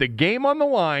that with the game on the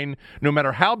line, no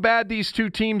matter how bad these two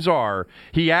teams are,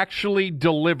 he actually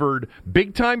delivered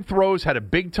big-time throws, had a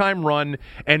big-time run,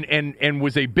 and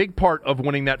was a big part of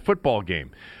winning that football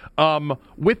game.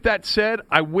 With that said,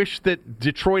 I wish that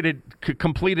Detroit had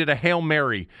completed a Hail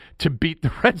Mary to beat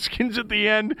the Redskins at the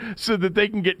end so that they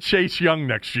can get Chase Young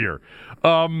next year.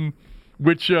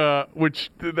 Which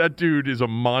that dude is a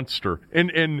monster.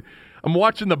 And I'm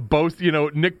watching Nick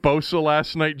Bosa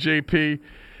last night, JP.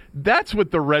 That's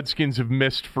what the Redskins have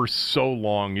missed for so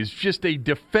long, is just a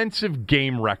defensive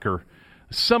game wrecker.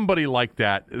 Somebody like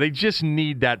that. They just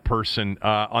need that person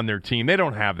on their team. They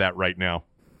don't have that right now.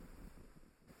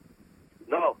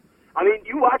 No. I mean,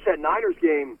 you watch that Niners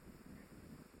game,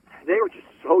 they were just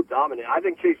so dominant. I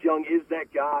think Chase Young is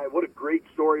that guy. What a great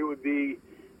story it would be.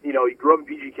 You know, he grew up in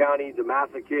PG County,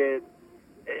 DeMatha kid.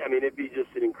 I mean, it'd be just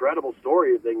an incredible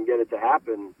story if they can get it to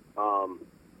happen. I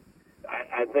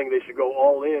think they should go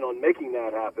all in on making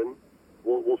that happen.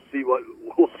 We'll see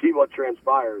what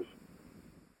transpires.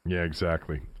 Yeah,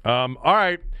 exactly. All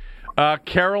right.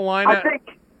 Carolina.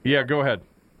 Yeah, go ahead.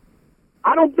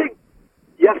 I don't think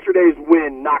yesterday's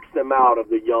win knocks them out of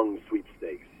the Young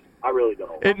sweepstakes. I really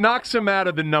don't. It knocks them out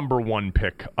of the number one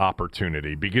pick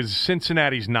opportunity because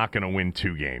Cincinnati's not going to win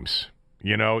 2 games.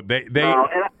 You know, if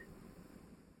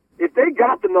they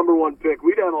got the number one pick,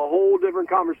 we'd have a whole different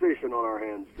conversation on our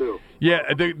hands, too. Yeah,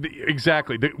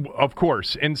 exactly. Of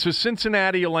course. And so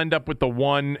Cincinnati will end up with the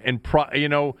 1, and,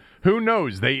 who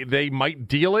knows? They might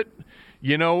deal it,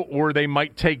 or they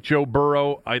might take Joe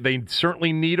Burrow. They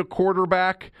certainly need a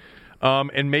quarterback.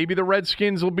 And maybe the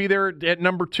Redskins will be there at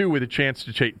number 2 with a chance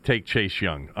to take Chase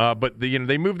Young. But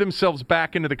they move themselves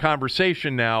back into the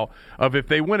conversation now of if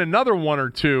they win another 1 or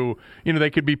 2,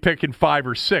 they could be picking 5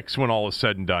 or 6 when all is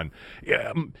said and done.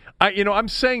 I'm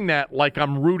saying that like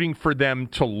I'm rooting for them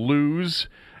to lose.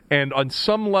 And on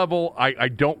some level, I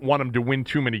don't want them to win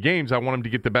too many games. I want them to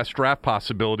get the best draft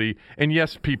possibility. And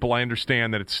yes, people, I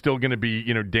understand that it's still going to be,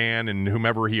 Dan and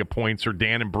whomever he appoints, or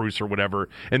Dan and Bruce or whatever,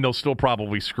 and they'll still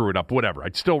probably screw it up, whatever.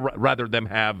 I'd still rather them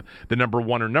have the number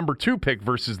 1 or number 2 pick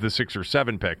versus the 6 or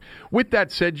 7 pick. With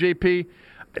that said, JP,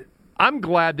 I'm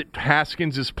glad that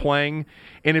Haskins is playing.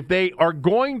 And if they are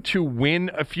going to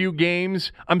win a few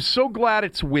games, I'm so glad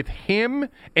it's with him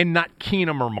and not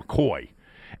Keenum or McCoy.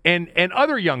 And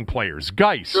other young players,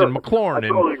 Geis and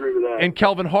McLaurin, and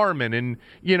Kelvin Harmon,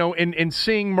 and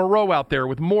seeing Moreau out there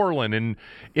with Moreland,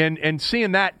 and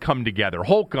seeing that come together.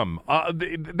 Holcomb,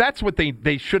 that's what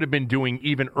they should have been doing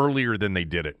even earlier than they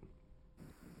did it.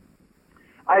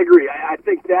 I agree. I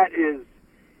think that is,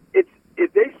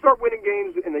 if they start winning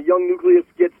games and the young nucleus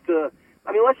gets to,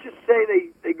 let's just say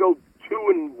they go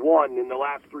 2-1 in the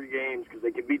last 3 games because they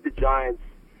can beat the Giants,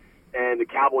 and the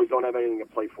Cowboys don't have anything to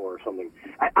play for or something.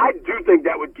 I do think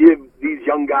that would give these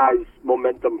young guys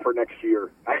momentum for next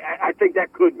year. I think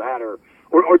that could matter,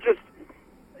 or just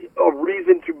a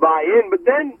reason to buy in. But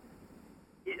then,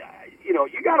 you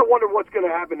got to wonder what's going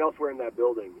to happen elsewhere in that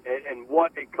building, and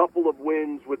what a couple of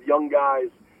wins with young guys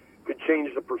could change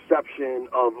the perception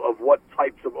of what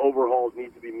types of overhauls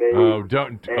need to be made.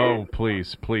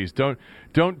 Please don't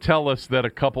tell us that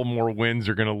a couple more wins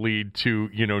are going to lead to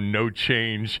no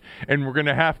change, and we're going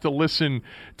to have to listen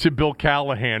to Bill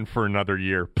Callahan for another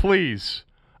year. Please,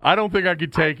 I don't think I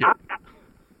could take it.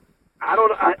 I don't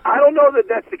know that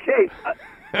that's the case.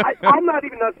 I'm not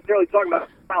even necessarily talking about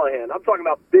Callahan. I'm talking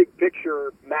about big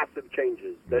picture, massive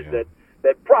changes that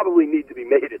probably need to be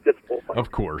made at this point.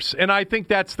 Of course. And I think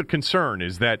that's the concern,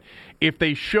 is that if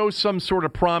they show some sort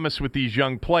of promise with these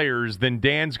young players, then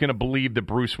Dan's going to believe that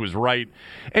Bruce was right.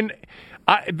 And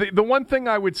the one thing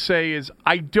I would say is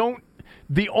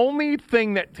the only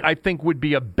thing that I think would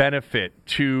be a benefit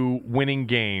to winning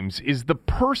games is the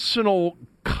personal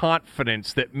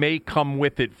confidence that may come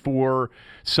with it for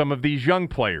some of these young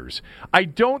players. I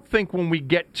don't think when we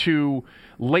get to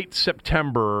late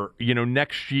September,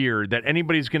 next year, that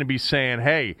anybody's going to be saying,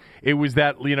 hey, it was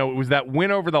that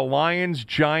win over the Lions,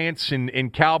 Giants,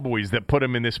 and Cowboys that put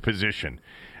him in this position.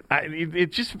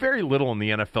 It's just very little in the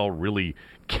NFL really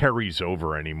carries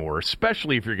over anymore,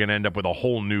 especially if you're going to end up with a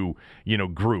whole new,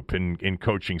 group in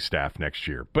coaching staff next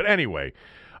year. But anyway,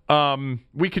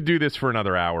 we could do this for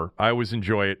another hour. I always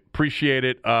enjoy it. Appreciate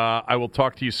it. I will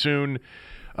talk to you soon.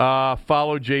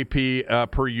 Follow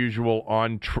JP per usual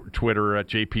on Twitter at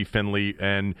JP Finley,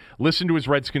 and listen to his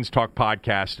Redskins Talk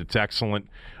podcast. It's excellent.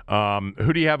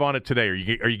 Who do you have on it today? Are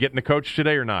you getting the coach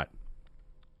today or not?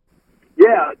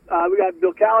 Yeah, we got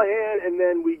Bill Callahan, and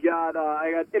then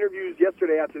I got interviews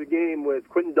yesterday after the game with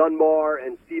Quentin Dunbar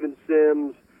and Steven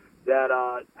Sims.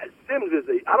 Sims is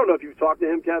I don't know if you've talked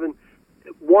to him, Kevin,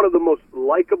 one of the most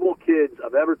likable kids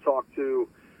I've ever talked to,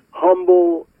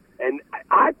 humble, and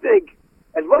I think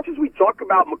as much as we talk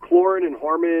about McLaurin and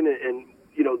Harmon and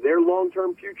their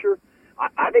long-term future,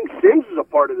 I think Sims is a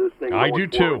part of this thing. I do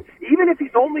too. Even if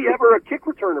he's only ever a kick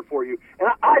returner for you, and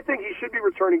I think he should be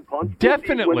returning punts.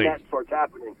 Definitely. When that starts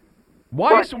happening.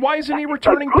 Why isn't he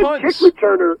returning punts?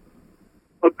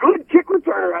 A good kick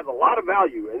returner has a lot of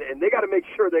value, and they got to make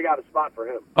sure they got a spot for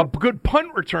him. A good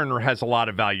punt returner has a lot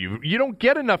of value. You don't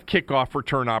get enough kickoff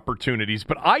return opportunities,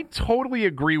 but I totally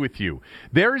agree with you.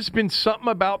 There's been something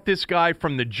about this guy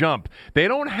from the jump. They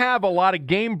don't have a lot of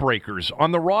game breakers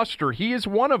on the roster. He is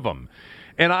one of them.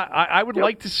 And I would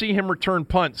like to see him return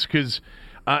punts because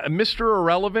Mr.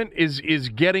 Irrelevant is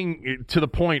getting to the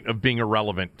point of being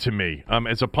irrelevant to me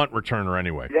as a punt returner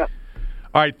anyway. Yeah.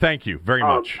 All right, thank you very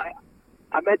much.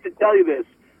 I meant to tell you this.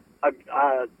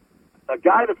 A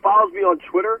guy that follows me on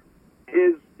Twitter,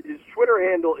 his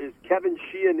Twitter handle is Kevin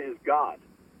Sheehan is God.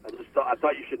 I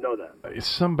thought you should know that.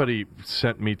 Somebody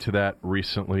sent me to that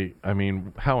recently. I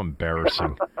mean, how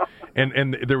embarrassing!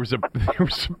 and there was a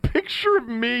picture of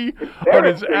me on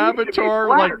his avatar,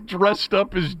 like dressed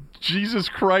up as Jesus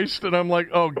Christ, and I'm like,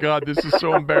 oh God, this is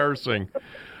so embarrassing.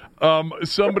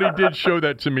 Somebody did show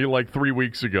that to me like 3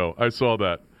 weeks ago. I saw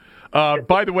that.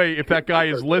 By the way, if that guy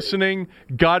is listening,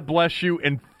 God bless you,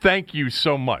 and thank you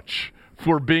so much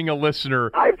for being a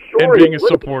listener and being a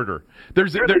supporter.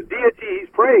 There's the deity he's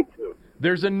praying to.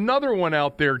 There's another one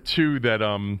out there, too, that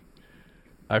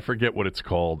I forget what it's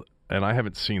called, and I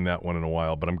haven't seen that one in a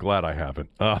while, but I'm glad I haven't.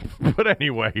 But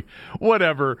anyway,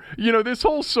 whatever. This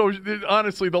whole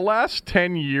honestly, the last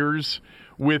 10 years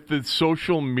with the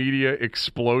social media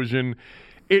explosion,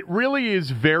 it really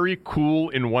is very cool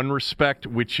in one respect,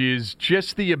 which is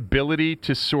just the ability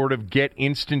to sort of get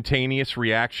instantaneous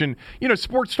reaction.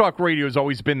 Sports talk radio has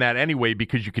always been that anyway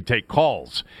because you could take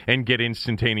calls and get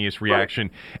instantaneous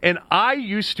reaction. Right.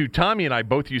 And Tommy and I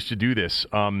both used to do this.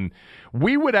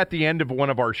 We would, at the end of one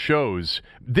of our shows,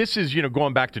 this is,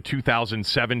 going back to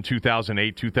 2007,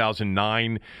 2008,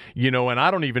 2009, and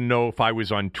I don't even know if I was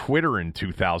on Twitter in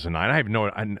 2009. I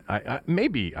have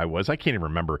maybe I was. I can't even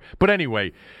remember. But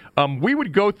anyway, we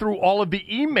would go through all of the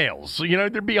emails.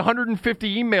 There'd be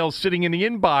 150 emails sitting in the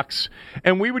inbox,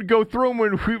 and we would go through them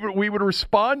and we would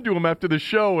respond to them after the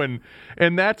show, and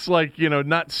that's like,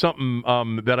 not something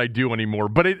that I do anymore.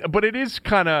 But it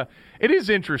is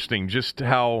interesting just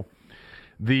how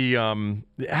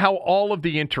how all of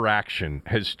the interaction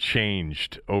has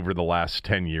changed over the last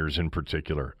 10 years in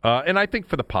particular. And I think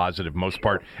for the positive most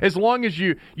part, as long as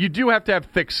you do have to have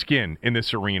thick skin in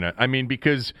this arena. I mean,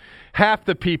 because half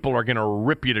the people are going to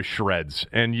rip you to shreds,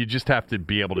 and you just have to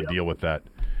be able to deal with that.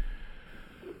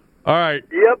 All right.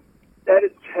 Yep. That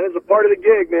is a part of the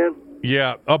gig, man.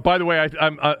 Yeah. By the way, I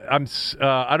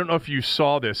don't know if you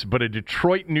saw this, but a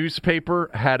Detroit newspaper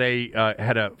had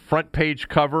a front page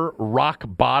cover, rock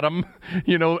bottom,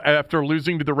 after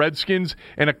losing to the Redskins,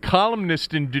 and a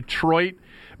columnist in Detroit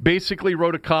basically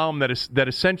wrote a column that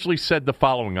essentially said the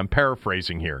following. I'm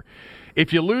paraphrasing here.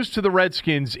 If you lose to the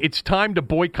Redskins, it's time to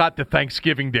boycott the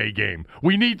Thanksgiving Day game.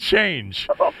 We need change.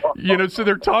 So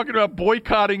they're talking about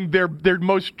boycotting their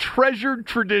most treasured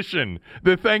tradition,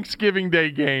 the Thanksgiving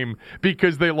Day game,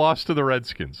 because they lost to the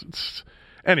Redskins.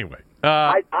 Anyway.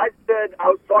 I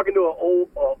was talking to an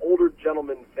older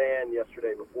gentleman fan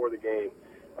yesterday before the game,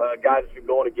 a guy that's been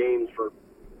going to games for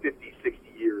 50, 60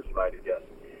 years, if I had to guess.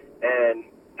 And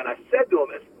I said to him,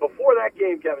 before that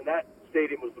game, Kevin, that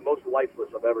stadium was the most lifeless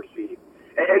I've ever seen.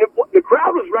 And the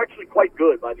crowd was actually quite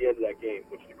good by the end of that game,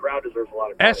 which the crowd deserves a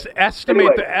lot of credit.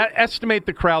 Estimate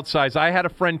the crowd size. I had a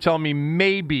friend tell me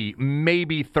maybe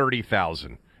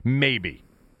 30,000. Maybe.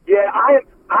 Yeah, I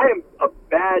am a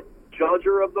bad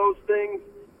judger of those things,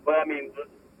 but I mean,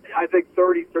 I think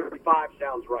 30, 35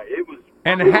 sounds right.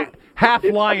 Half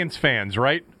Lions fans,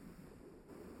 right?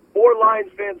 4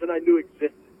 Lions fans that I knew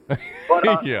existed.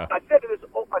 But Yeah. I said to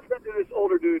this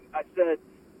older dude, I said,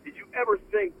 did you ever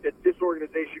think that this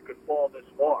organization could fall this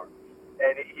far?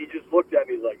 And he just looked at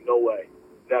me like, no way,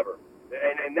 never.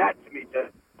 And that to me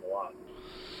says a lot.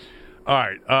 All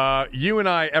right. You and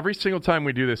I, every single time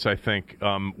we do this, I think,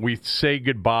 we say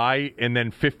goodbye, and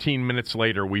then 15 minutes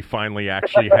later, we finally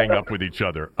actually hang up with each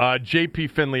other.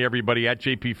 JP Finley, everybody, at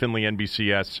JP Finley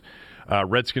NBCS,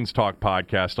 Redskins Talk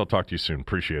Podcast. I'll talk to you soon.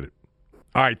 Appreciate it.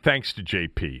 All right. Thanks to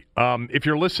JP. If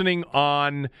you're listening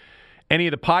on any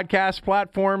of the podcast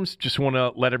platforms, just want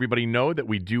to let everybody know that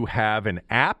we do have an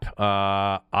app,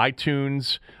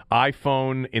 iTunes,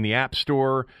 iPhone in the App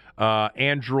Store,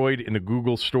 Android in the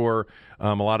Google Store.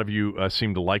 A lot of you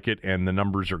seem to like it, and the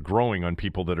numbers are growing on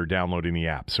people that are downloading the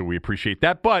app, so we appreciate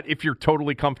that. But if you're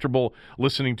totally comfortable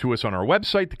listening to us on our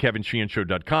website,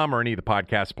 thekevinsheehanshow.com, or any of the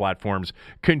podcast platforms,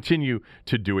 continue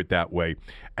to do it that way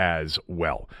as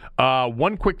well.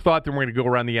 One quick thought, then we're going to go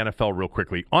around the NFL real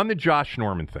quickly. On the Josh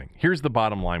Norman thing, here's the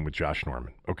bottom line with Josh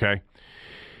Norman, okay?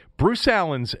 Bruce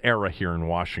Allen's era here in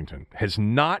Washington has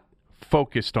not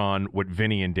focused on what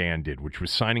Vinny and Dan did, which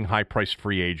was signing high-priced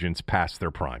free agents past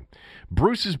their prime.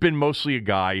 Bruce has been mostly a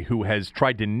guy who has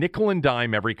tried to nickel and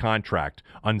dime every contract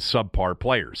on subpar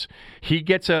players. He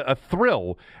gets a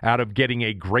thrill out of getting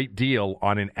a great deal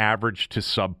on an average to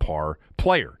subpar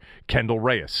player. Kendall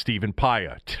Reyes, Stephen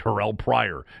Paya, Terrell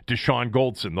Pryor, Deshaun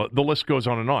Goldson, the list goes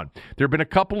on and on. There have been a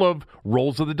couple of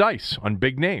rolls of the dice on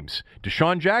big names.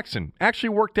 Deshaun Jackson actually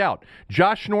worked out.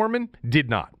 Josh Norman did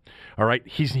not. All right,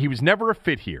 he was never a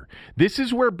fit here. This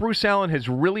is where Bruce Allen has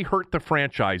really hurt the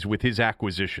franchise with his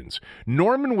acquisitions.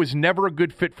 Norman was never a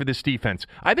good fit for this defense.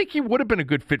 I think he would have been a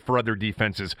good fit for other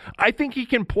defenses. I think he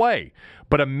can play,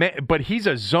 but he's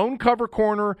a zone cover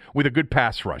corner with a good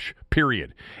pass rush,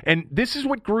 period. And this is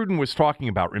what Gruden was talking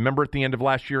about. Remember at the end of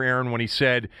last year, Aaron, when he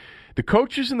said, the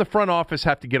coaches in the front office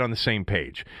have to get on the same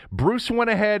page. Bruce went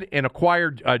ahead and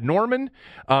acquired Norman,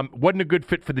 wasn't a good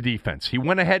fit for the defense. He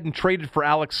went ahead and traded for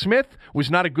Alex Smith, was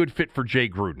not a good fit for Jay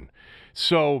Gruden.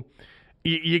 So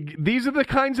these are the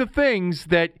kinds of things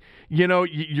that you're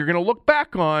going to look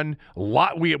back on.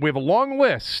 We have a long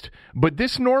list, but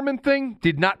this Norman thing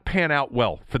did not pan out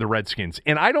well for the Redskins,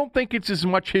 and I don't think it's as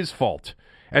much his fault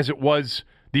as it was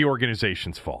the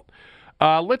organization's fault.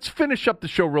 Let's finish up the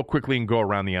show real quickly and go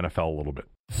around the NFL a little bit.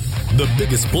 The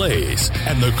biggest plays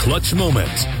and the clutch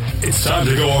moments. It's time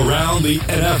to go around the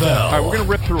NFL. All right, we're going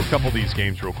to rip through a couple of these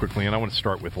games real quickly, and I want to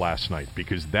start with last night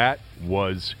because that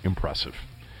was impressive.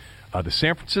 The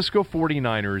San Francisco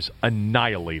 49ers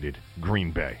annihilated Green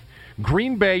Bay.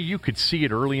 Green Bay, you could see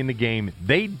it early in the game.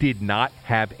 They did not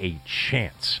have a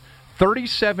chance.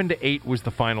 37-8 was the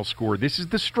final score. This is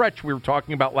the stretch we were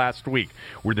talking about last week,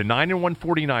 where the 9-1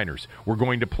 49ers were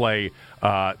going to play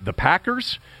the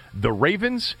Packers, the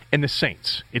Ravens, and the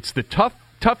Saints. It's the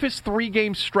toughest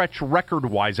three-game stretch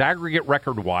record-wise, aggregate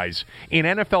record-wise, in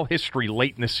NFL history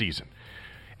late in the season.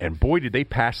 And boy, did they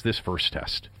pass this first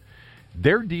test.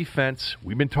 Their defense,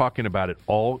 we've been talking about it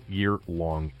all year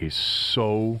long, is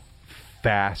so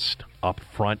fast up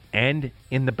front and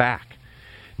in the back.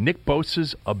 Nick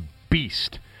Bosa's a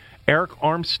beast. Eric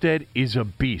Armstead is a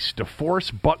beast.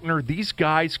 DeForest Buckner, these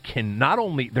guys they're not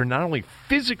only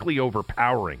physically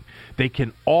overpowering, they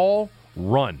can all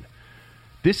run.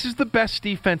 This is the best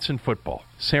defense in football,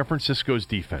 San Francisco's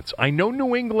defense. I know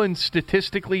New England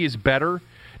statistically is better.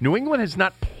 New England has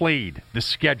not played the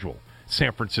schedule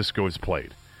San Francisco has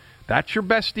played. That's your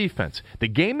best defense. The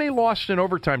game they lost in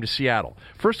overtime to Seattle,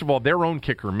 first of all, their own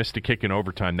kicker missed a kick in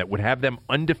overtime that would have them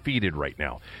undefeated right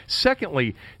now.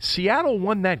 Secondly, Seattle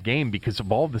won that game because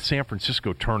of all the San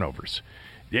Francisco turnovers.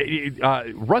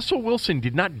 Russell Wilson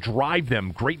did not drive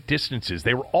them great distances.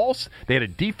 They had a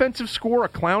defensive score, a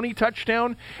Clowney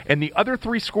touchdown, and the other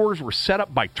three scores were set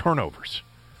up by turnovers.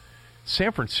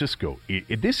 San Francisco,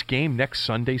 in this game next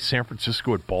Sunday, San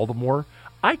Francisco at Baltimore,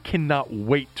 I cannot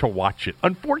wait to watch it.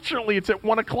 Unfortunately, it's at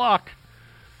 1 o'clock.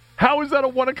 How is that a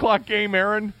 1 o'clock game,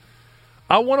 Aaron?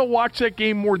 I want to watch that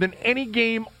game more than any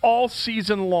game all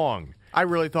season long. I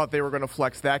really thought they were going to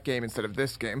flex that game instead of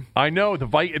this game. I know.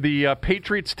 The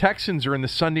Patriots-Texans are in the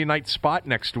Sunday night spot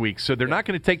next week, so they're not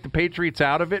going to take the Patriots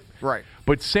out of it. Right.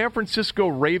 But San Francisco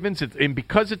Ravens, and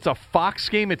because it's a Fox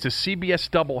game, it's a CBS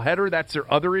doubleheader. That's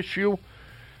their other issue.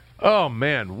 Oh,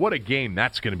 man, what a game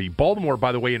that's going to be. Baltimore,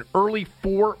 by the way, an early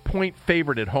 4-point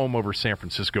favorite at home over San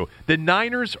Francisco. The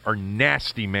Niners are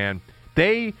nasty, man.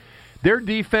 Their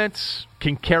defense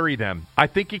can carry them. I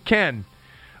think it can.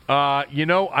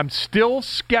 I'm still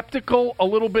skeptical a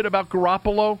little bit about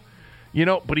Garoppolo,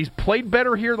 but he's played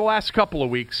better here the last couple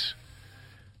of weeks.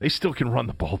 They still can run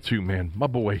the ball too, man. My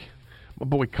boy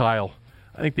Kyle.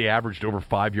 I think they averaged over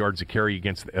 5 yards a carry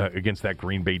against that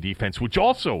Green Bay defense, which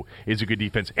also is a good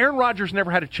defense. Aaron Rodgers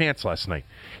never had a chance last night.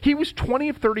 He was 20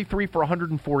 of 33 for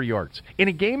 104 yards in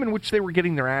a game in which they were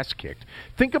getting their ass kicked.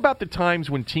 Think about the times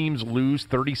when teams lose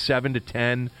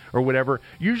 37-10 or whatever.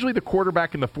 Usually the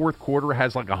quarterback in the fourth quarter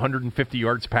has like 150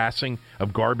 yards passing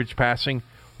of garbage passing.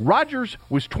 Rodgers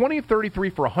was 20 of 33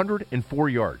 for 104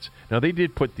 yards. Now, they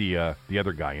did put the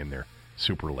other guy in there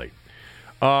super late.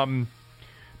 The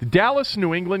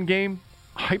Dallas-New England game,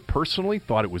 I personally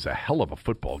thought it was a hell of a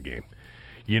football game.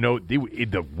 You know,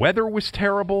 the weather was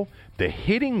terrible. The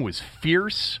hitting was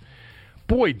fierce.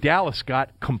 Boy, Dallas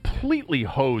got completely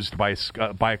hosed by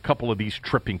a couple of these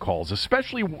tripping calls,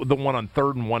 especially the one on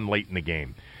 3rd and 1 late in the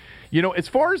game. You know, as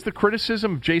far as the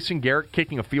criticism of Jason Garrett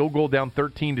kicking a field goal down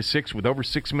 13-6 with over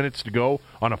 6 minutes to go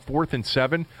on a 4th and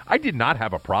 7, I did not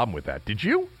have a problem with that. Did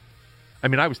you? I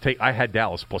mean, I had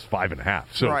Dallas plus 5.5.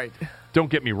 So right. Don't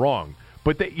get me wrong.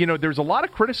 But, there's a lot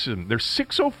of criticism. There's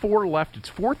 6:04 left. It's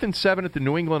 4th and 7 at the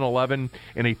New England 11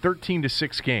 in a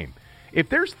 13-6 game. If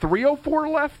there's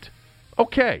 3:04 left,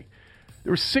 okay.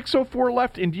 There was 6:04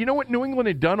 left, and do you know what New England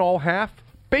had done all half?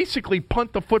 Basically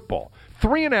punt the football.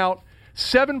 3 and out,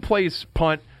 7 plays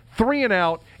punt, 3 and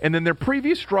out, and then their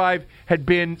previous drive had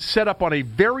been set up on a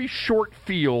very short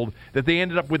field that they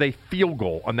ended up with a field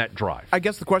goal on that drive. I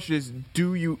guess the question is,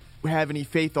 do you have any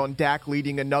faith on Dak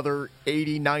leading another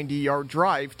 80, 90-yard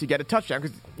drive to get a touchdown?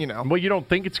 Because, Well, you don't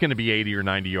think it's going to be 80 or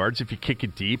 90 yards if you kick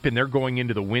it deep, and they're going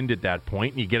into the wind at that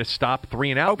point, and you get a stop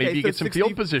 3 and out. Okay, maybe you get some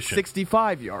field position.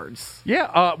 65 yards.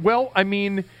 Yeah,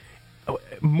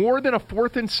 more than a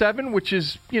 4th and 7, which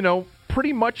is,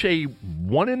 pretty much a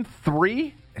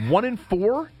 1-3,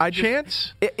 1-4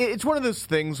 chance. It's one of those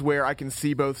things where I can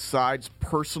see both sides.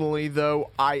 Personally, though,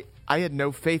 I had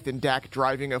no faith in Dak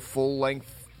driving a full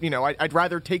length. I'd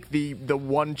rather take the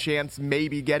one chance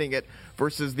maybe getting it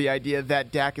versus the idea that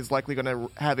Dak is likely going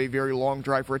to have a very long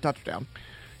drive for a touchdown.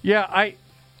 Yeah, I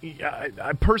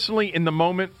personally, in the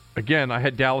moment, again, I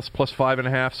had Dallas plus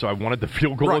 5.5, so I wanted the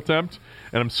field goal attempt,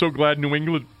 and I'm so glad New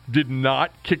England did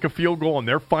not kick a field goal on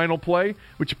their final play,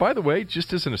 which, by the way,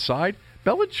 just as an aside,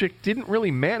 Belichick didn't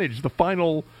really manage the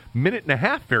final minute and a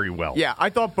half very well. Yeah, I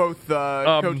thought both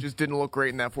coaches didn't look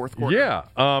great in that fourth quarter. Yeah,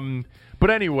 but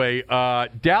anyway,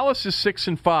 Dallas is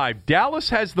 6-5. Dallas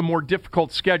has the more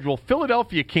difficult schedule.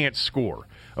 Philadelphia can't score.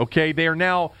 Okay, they are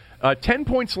now 10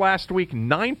 points last week,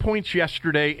 9 points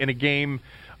yesterday in a game.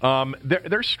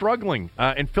 They're struggling,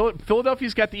 and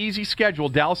Philadelphia's got the easy schedule.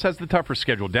 Dallas has the tougher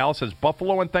schedule. Dallas has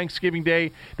Buffalo on Thanksgiving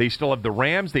Day. They still have the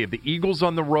Rams. They have the Eagles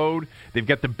on the road. They've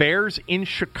got the Bears in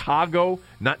Chicago,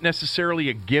 not necessarily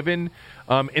a given.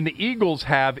 And the Eagles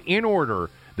have, in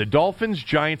order, the Dolphins,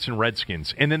 Giants, and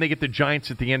Redskins. And then they get the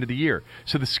Giants at the end of the year.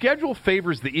 So the schedule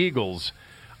favors the Eagles.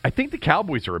 I think the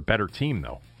Cowboys are a better team,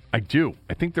 though. I do.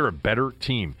 I think they're a better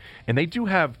team. And they do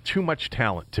have too much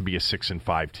talent to be a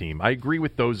 6-5 team. I agree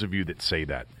with those of you that say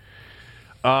that.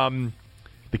 The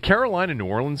Carolina-New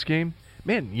Orleans game,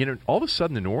 man, all of a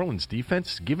sudden the New Orleans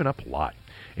defense is giving up a lot.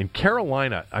 And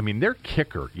Carolina, their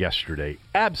kicker yesterday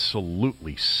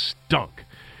absolutely stunk.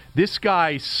 This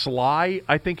guy, Sly,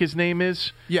 I think his name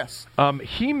is. Yes.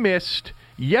 He missed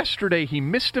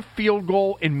a field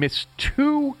goal and missed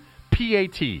 2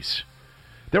 PATs.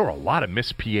 There were a lot of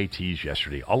missed PATs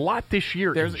yesterday. A lot this year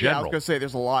in general. Yeah, I was going to say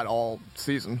there's a lot all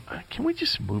season. Can we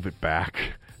just move it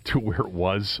back to where it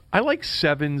was? I like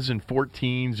 7s and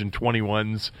 14s and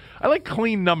 21s. I like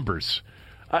clean numbers.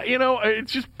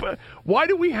 It's just, why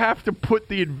do we have to put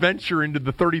the adventure into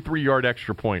the 33-yard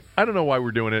extra point? I don't know why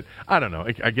we're doing it. I don't know.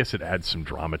 I guess it adds some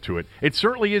drama to it. It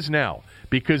certainly is now,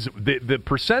 because the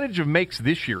percentage of makes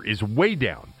this year is way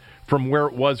down from where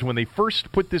it was when they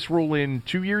first put this rule in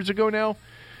 2 years ago now.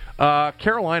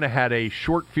 Carolina had a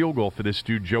short field goal for this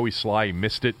dude, Joey Sly. He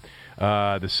missed it.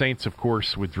 The Saints, of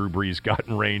course, with Drew Brees, got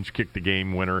in range, kicked the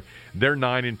game winner. They're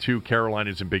 9-2.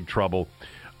 Carolina's in big trouble.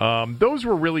 Those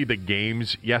were really the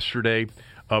games yesterday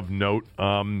of note.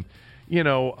 The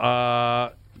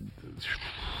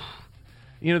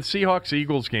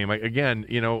Seahawks-Eagles game, again,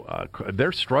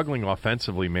 they're struggling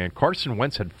offensively, man. Carson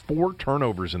Wentz had 4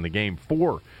 turnovers in the game.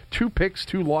 4. 2 picks,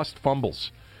 2 lost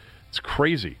fumbles. It's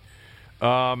crazy.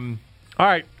 All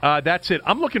right, that's it.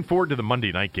 I'm looking forward to the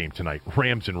Monday night game tonight,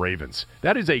 Rams and Ravens.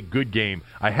 That is a good game.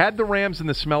 I had the Rams in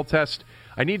the smell test.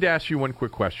 I need to ask you one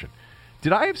quick question.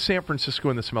 Did I have San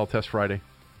Francisco in the smell test Friday?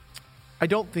 I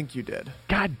don't think you did.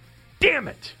 God damn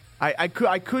it. I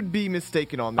could be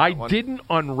mistaken on that one. I didn't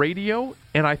on radio,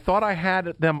 and I thought I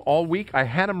had them all week. I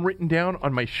had them written down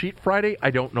on my sheet Friday.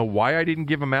 I don't know why I didn't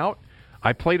give them out.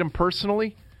 I played them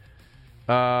personally.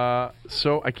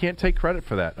 So I can't take credit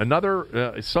for that. Another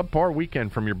subpar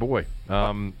weekend from your boy.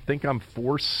 Think I'm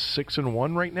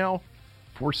 4-6-1 right now,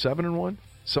 4-7-1,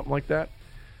 something like that.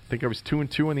 I think I was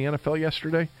 2-2 in the NFL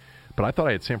yesterday, but I thought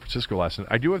I had San Francisco last night.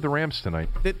 I do have the Rams tonight.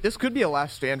 This could be a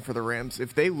last stand for the Rams.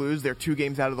 If they lose, they're 2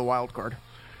 games out of the wild card.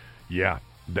 Yeah.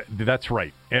 That's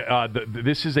right.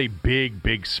 This is a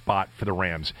big spot for the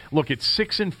Rams. Look, it's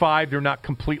 6-5. They're not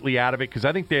completely out of it because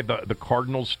I think they have the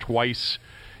Cardinals twice.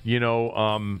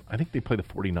 I think they play the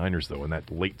 49ers, though, in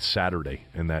that late Saturday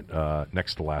in that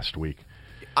next to last week.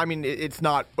 I mean, it's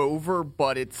not over,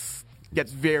 but it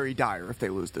gets very dire if they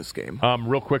lose this game.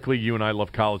 Real quickly, you and I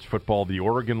love college football. The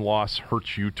Oregon loss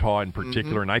hurts Utah in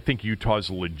particular, and I think Utah's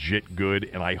legit good,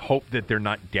 and I hope that they're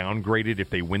not downgraded if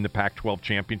they win the Pac-12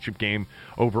 championship game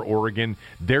over Oregon.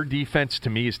 Their defense, to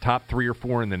me, is top 3 or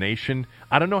 4 in the nation.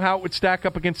 I don't know how it would stack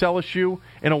up against LSU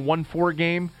in a 1-4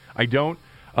 game. I don't.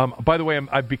 By the way,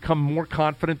 I've become more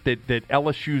confident that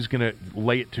LSU is going to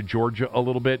lay it to Georgia a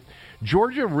little bit.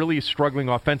 Georgia really is struggling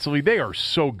offensively. They are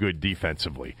so good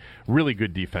defensively, really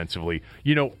good defensively.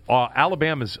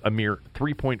 Alabama's a mere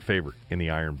 3-point favorite in the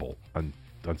Iron Bowl on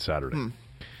Saturday.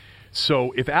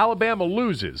 So if Alabama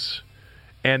loses,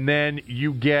 and then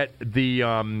you get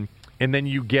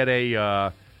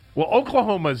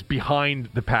Oklahoma's behind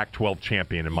the Pac-12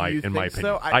 champion in my opinion.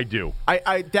 So? I do.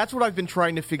 I that's what I've been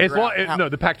trying to figure out. No,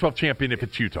 the Pac-12 champion if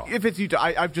it's Utah. If it's Utah,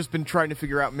 I've just been trying to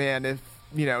figure out, man, if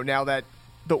now that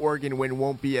the Oregon win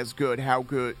won't be as good, how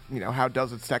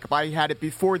does it stack up? I had it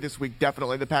before this week,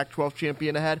 definitely the Pac-12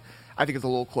 champion ahead. I think it's a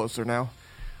little closer now.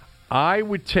 I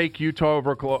would take Utah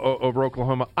over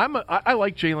Oklahoma. I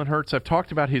like Jalen Hurts. I've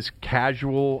talked about his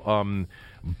casual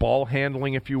ball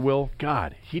handling, if you will.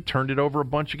 God, he turned it over a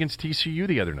bunch against TCU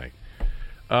the other night.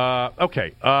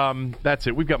 Okay, that's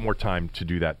it. We've got more time to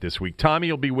do that this week. Tommy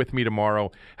will be with me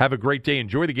tomorrow. Have a great day.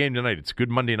 Enjoy the game tonight. It's a good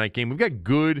Monday night game. We've got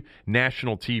good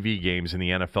national TV games in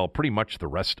the NFL pretty much the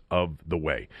rest of the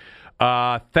way.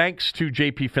 Thanks to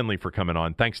JP Finley for coming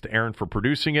on. Thanks to Aaron for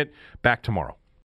producing it. Back tomorrow.